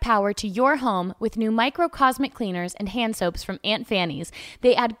probiotic power to your home with new microcosmic cleaners and hand soaps from Aunt Fanny's.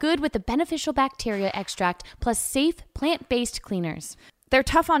 They add good with the beneficial bacteria extract plus safe plant-based cleaners. They're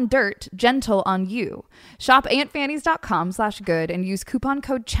tough on dirt, gentle on you. Shop AuntFanny's.com/good and use coupon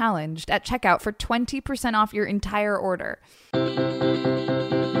code CHALLENGED at checkout for 20% off your entire order.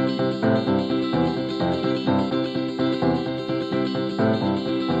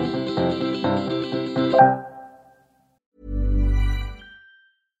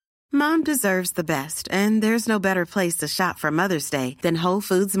 Mom deserves the best, and there's no better place to shop for Mother's Day than Whole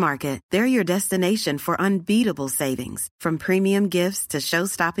Foods Market. They're your destination for unbeatable savings, from premium gifts to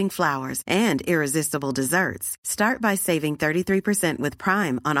show-stopping flowers and irresistible desserts. Start by saving 33% with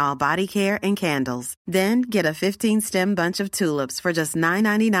Prime on all body care and candles. Then get a 15-stem bunch of tulips for just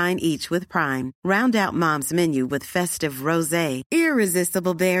 $9.99 each with Prime. Round out Mom's menu with festive rosé,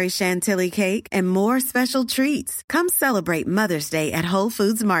 irresistible berry chantilly cake, and more special treats. Come celebrate Mother's Day at Whole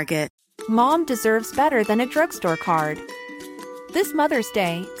Foods Market. Mom deserves better than a drugstore card. This Mother's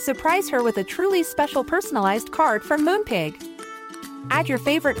Day, surprise her with a truly special personalized card from Moonpig. Add your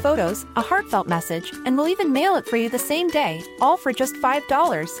favorite photos, a heartfelt message, and we'll even mail it for you the same day, all for just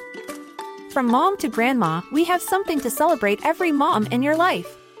 $5. From mom to grandma, we have something to celebrate every mom in your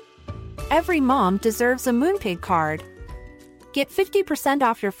life. Every mom deserves a Moonpig card. Get 50%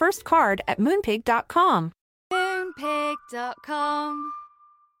 off your first card at Moonpig.com. Moonpig.com.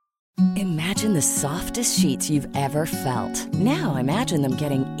 Imagine the softest sheets you've ever felt. Now imagine them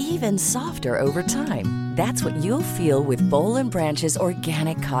getting even softer over time. That's what you'll feel with Boll & Branch's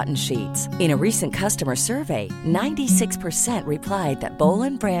organic cotton sheets. In a recent customer survey, 96% replied that Boll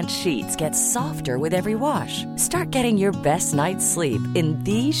 & Branch sheets get softer with every wash. Start getting your best night's sleep in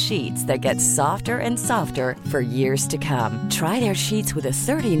these sheets that get softer and softer for years to come. Try their sheets with a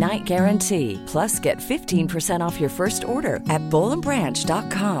 30-night guarantee. Plus, get 15% off your first order at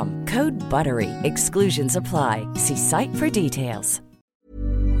bollandbranch.com. Code BUTTERY. Exclusions apply. See site for details.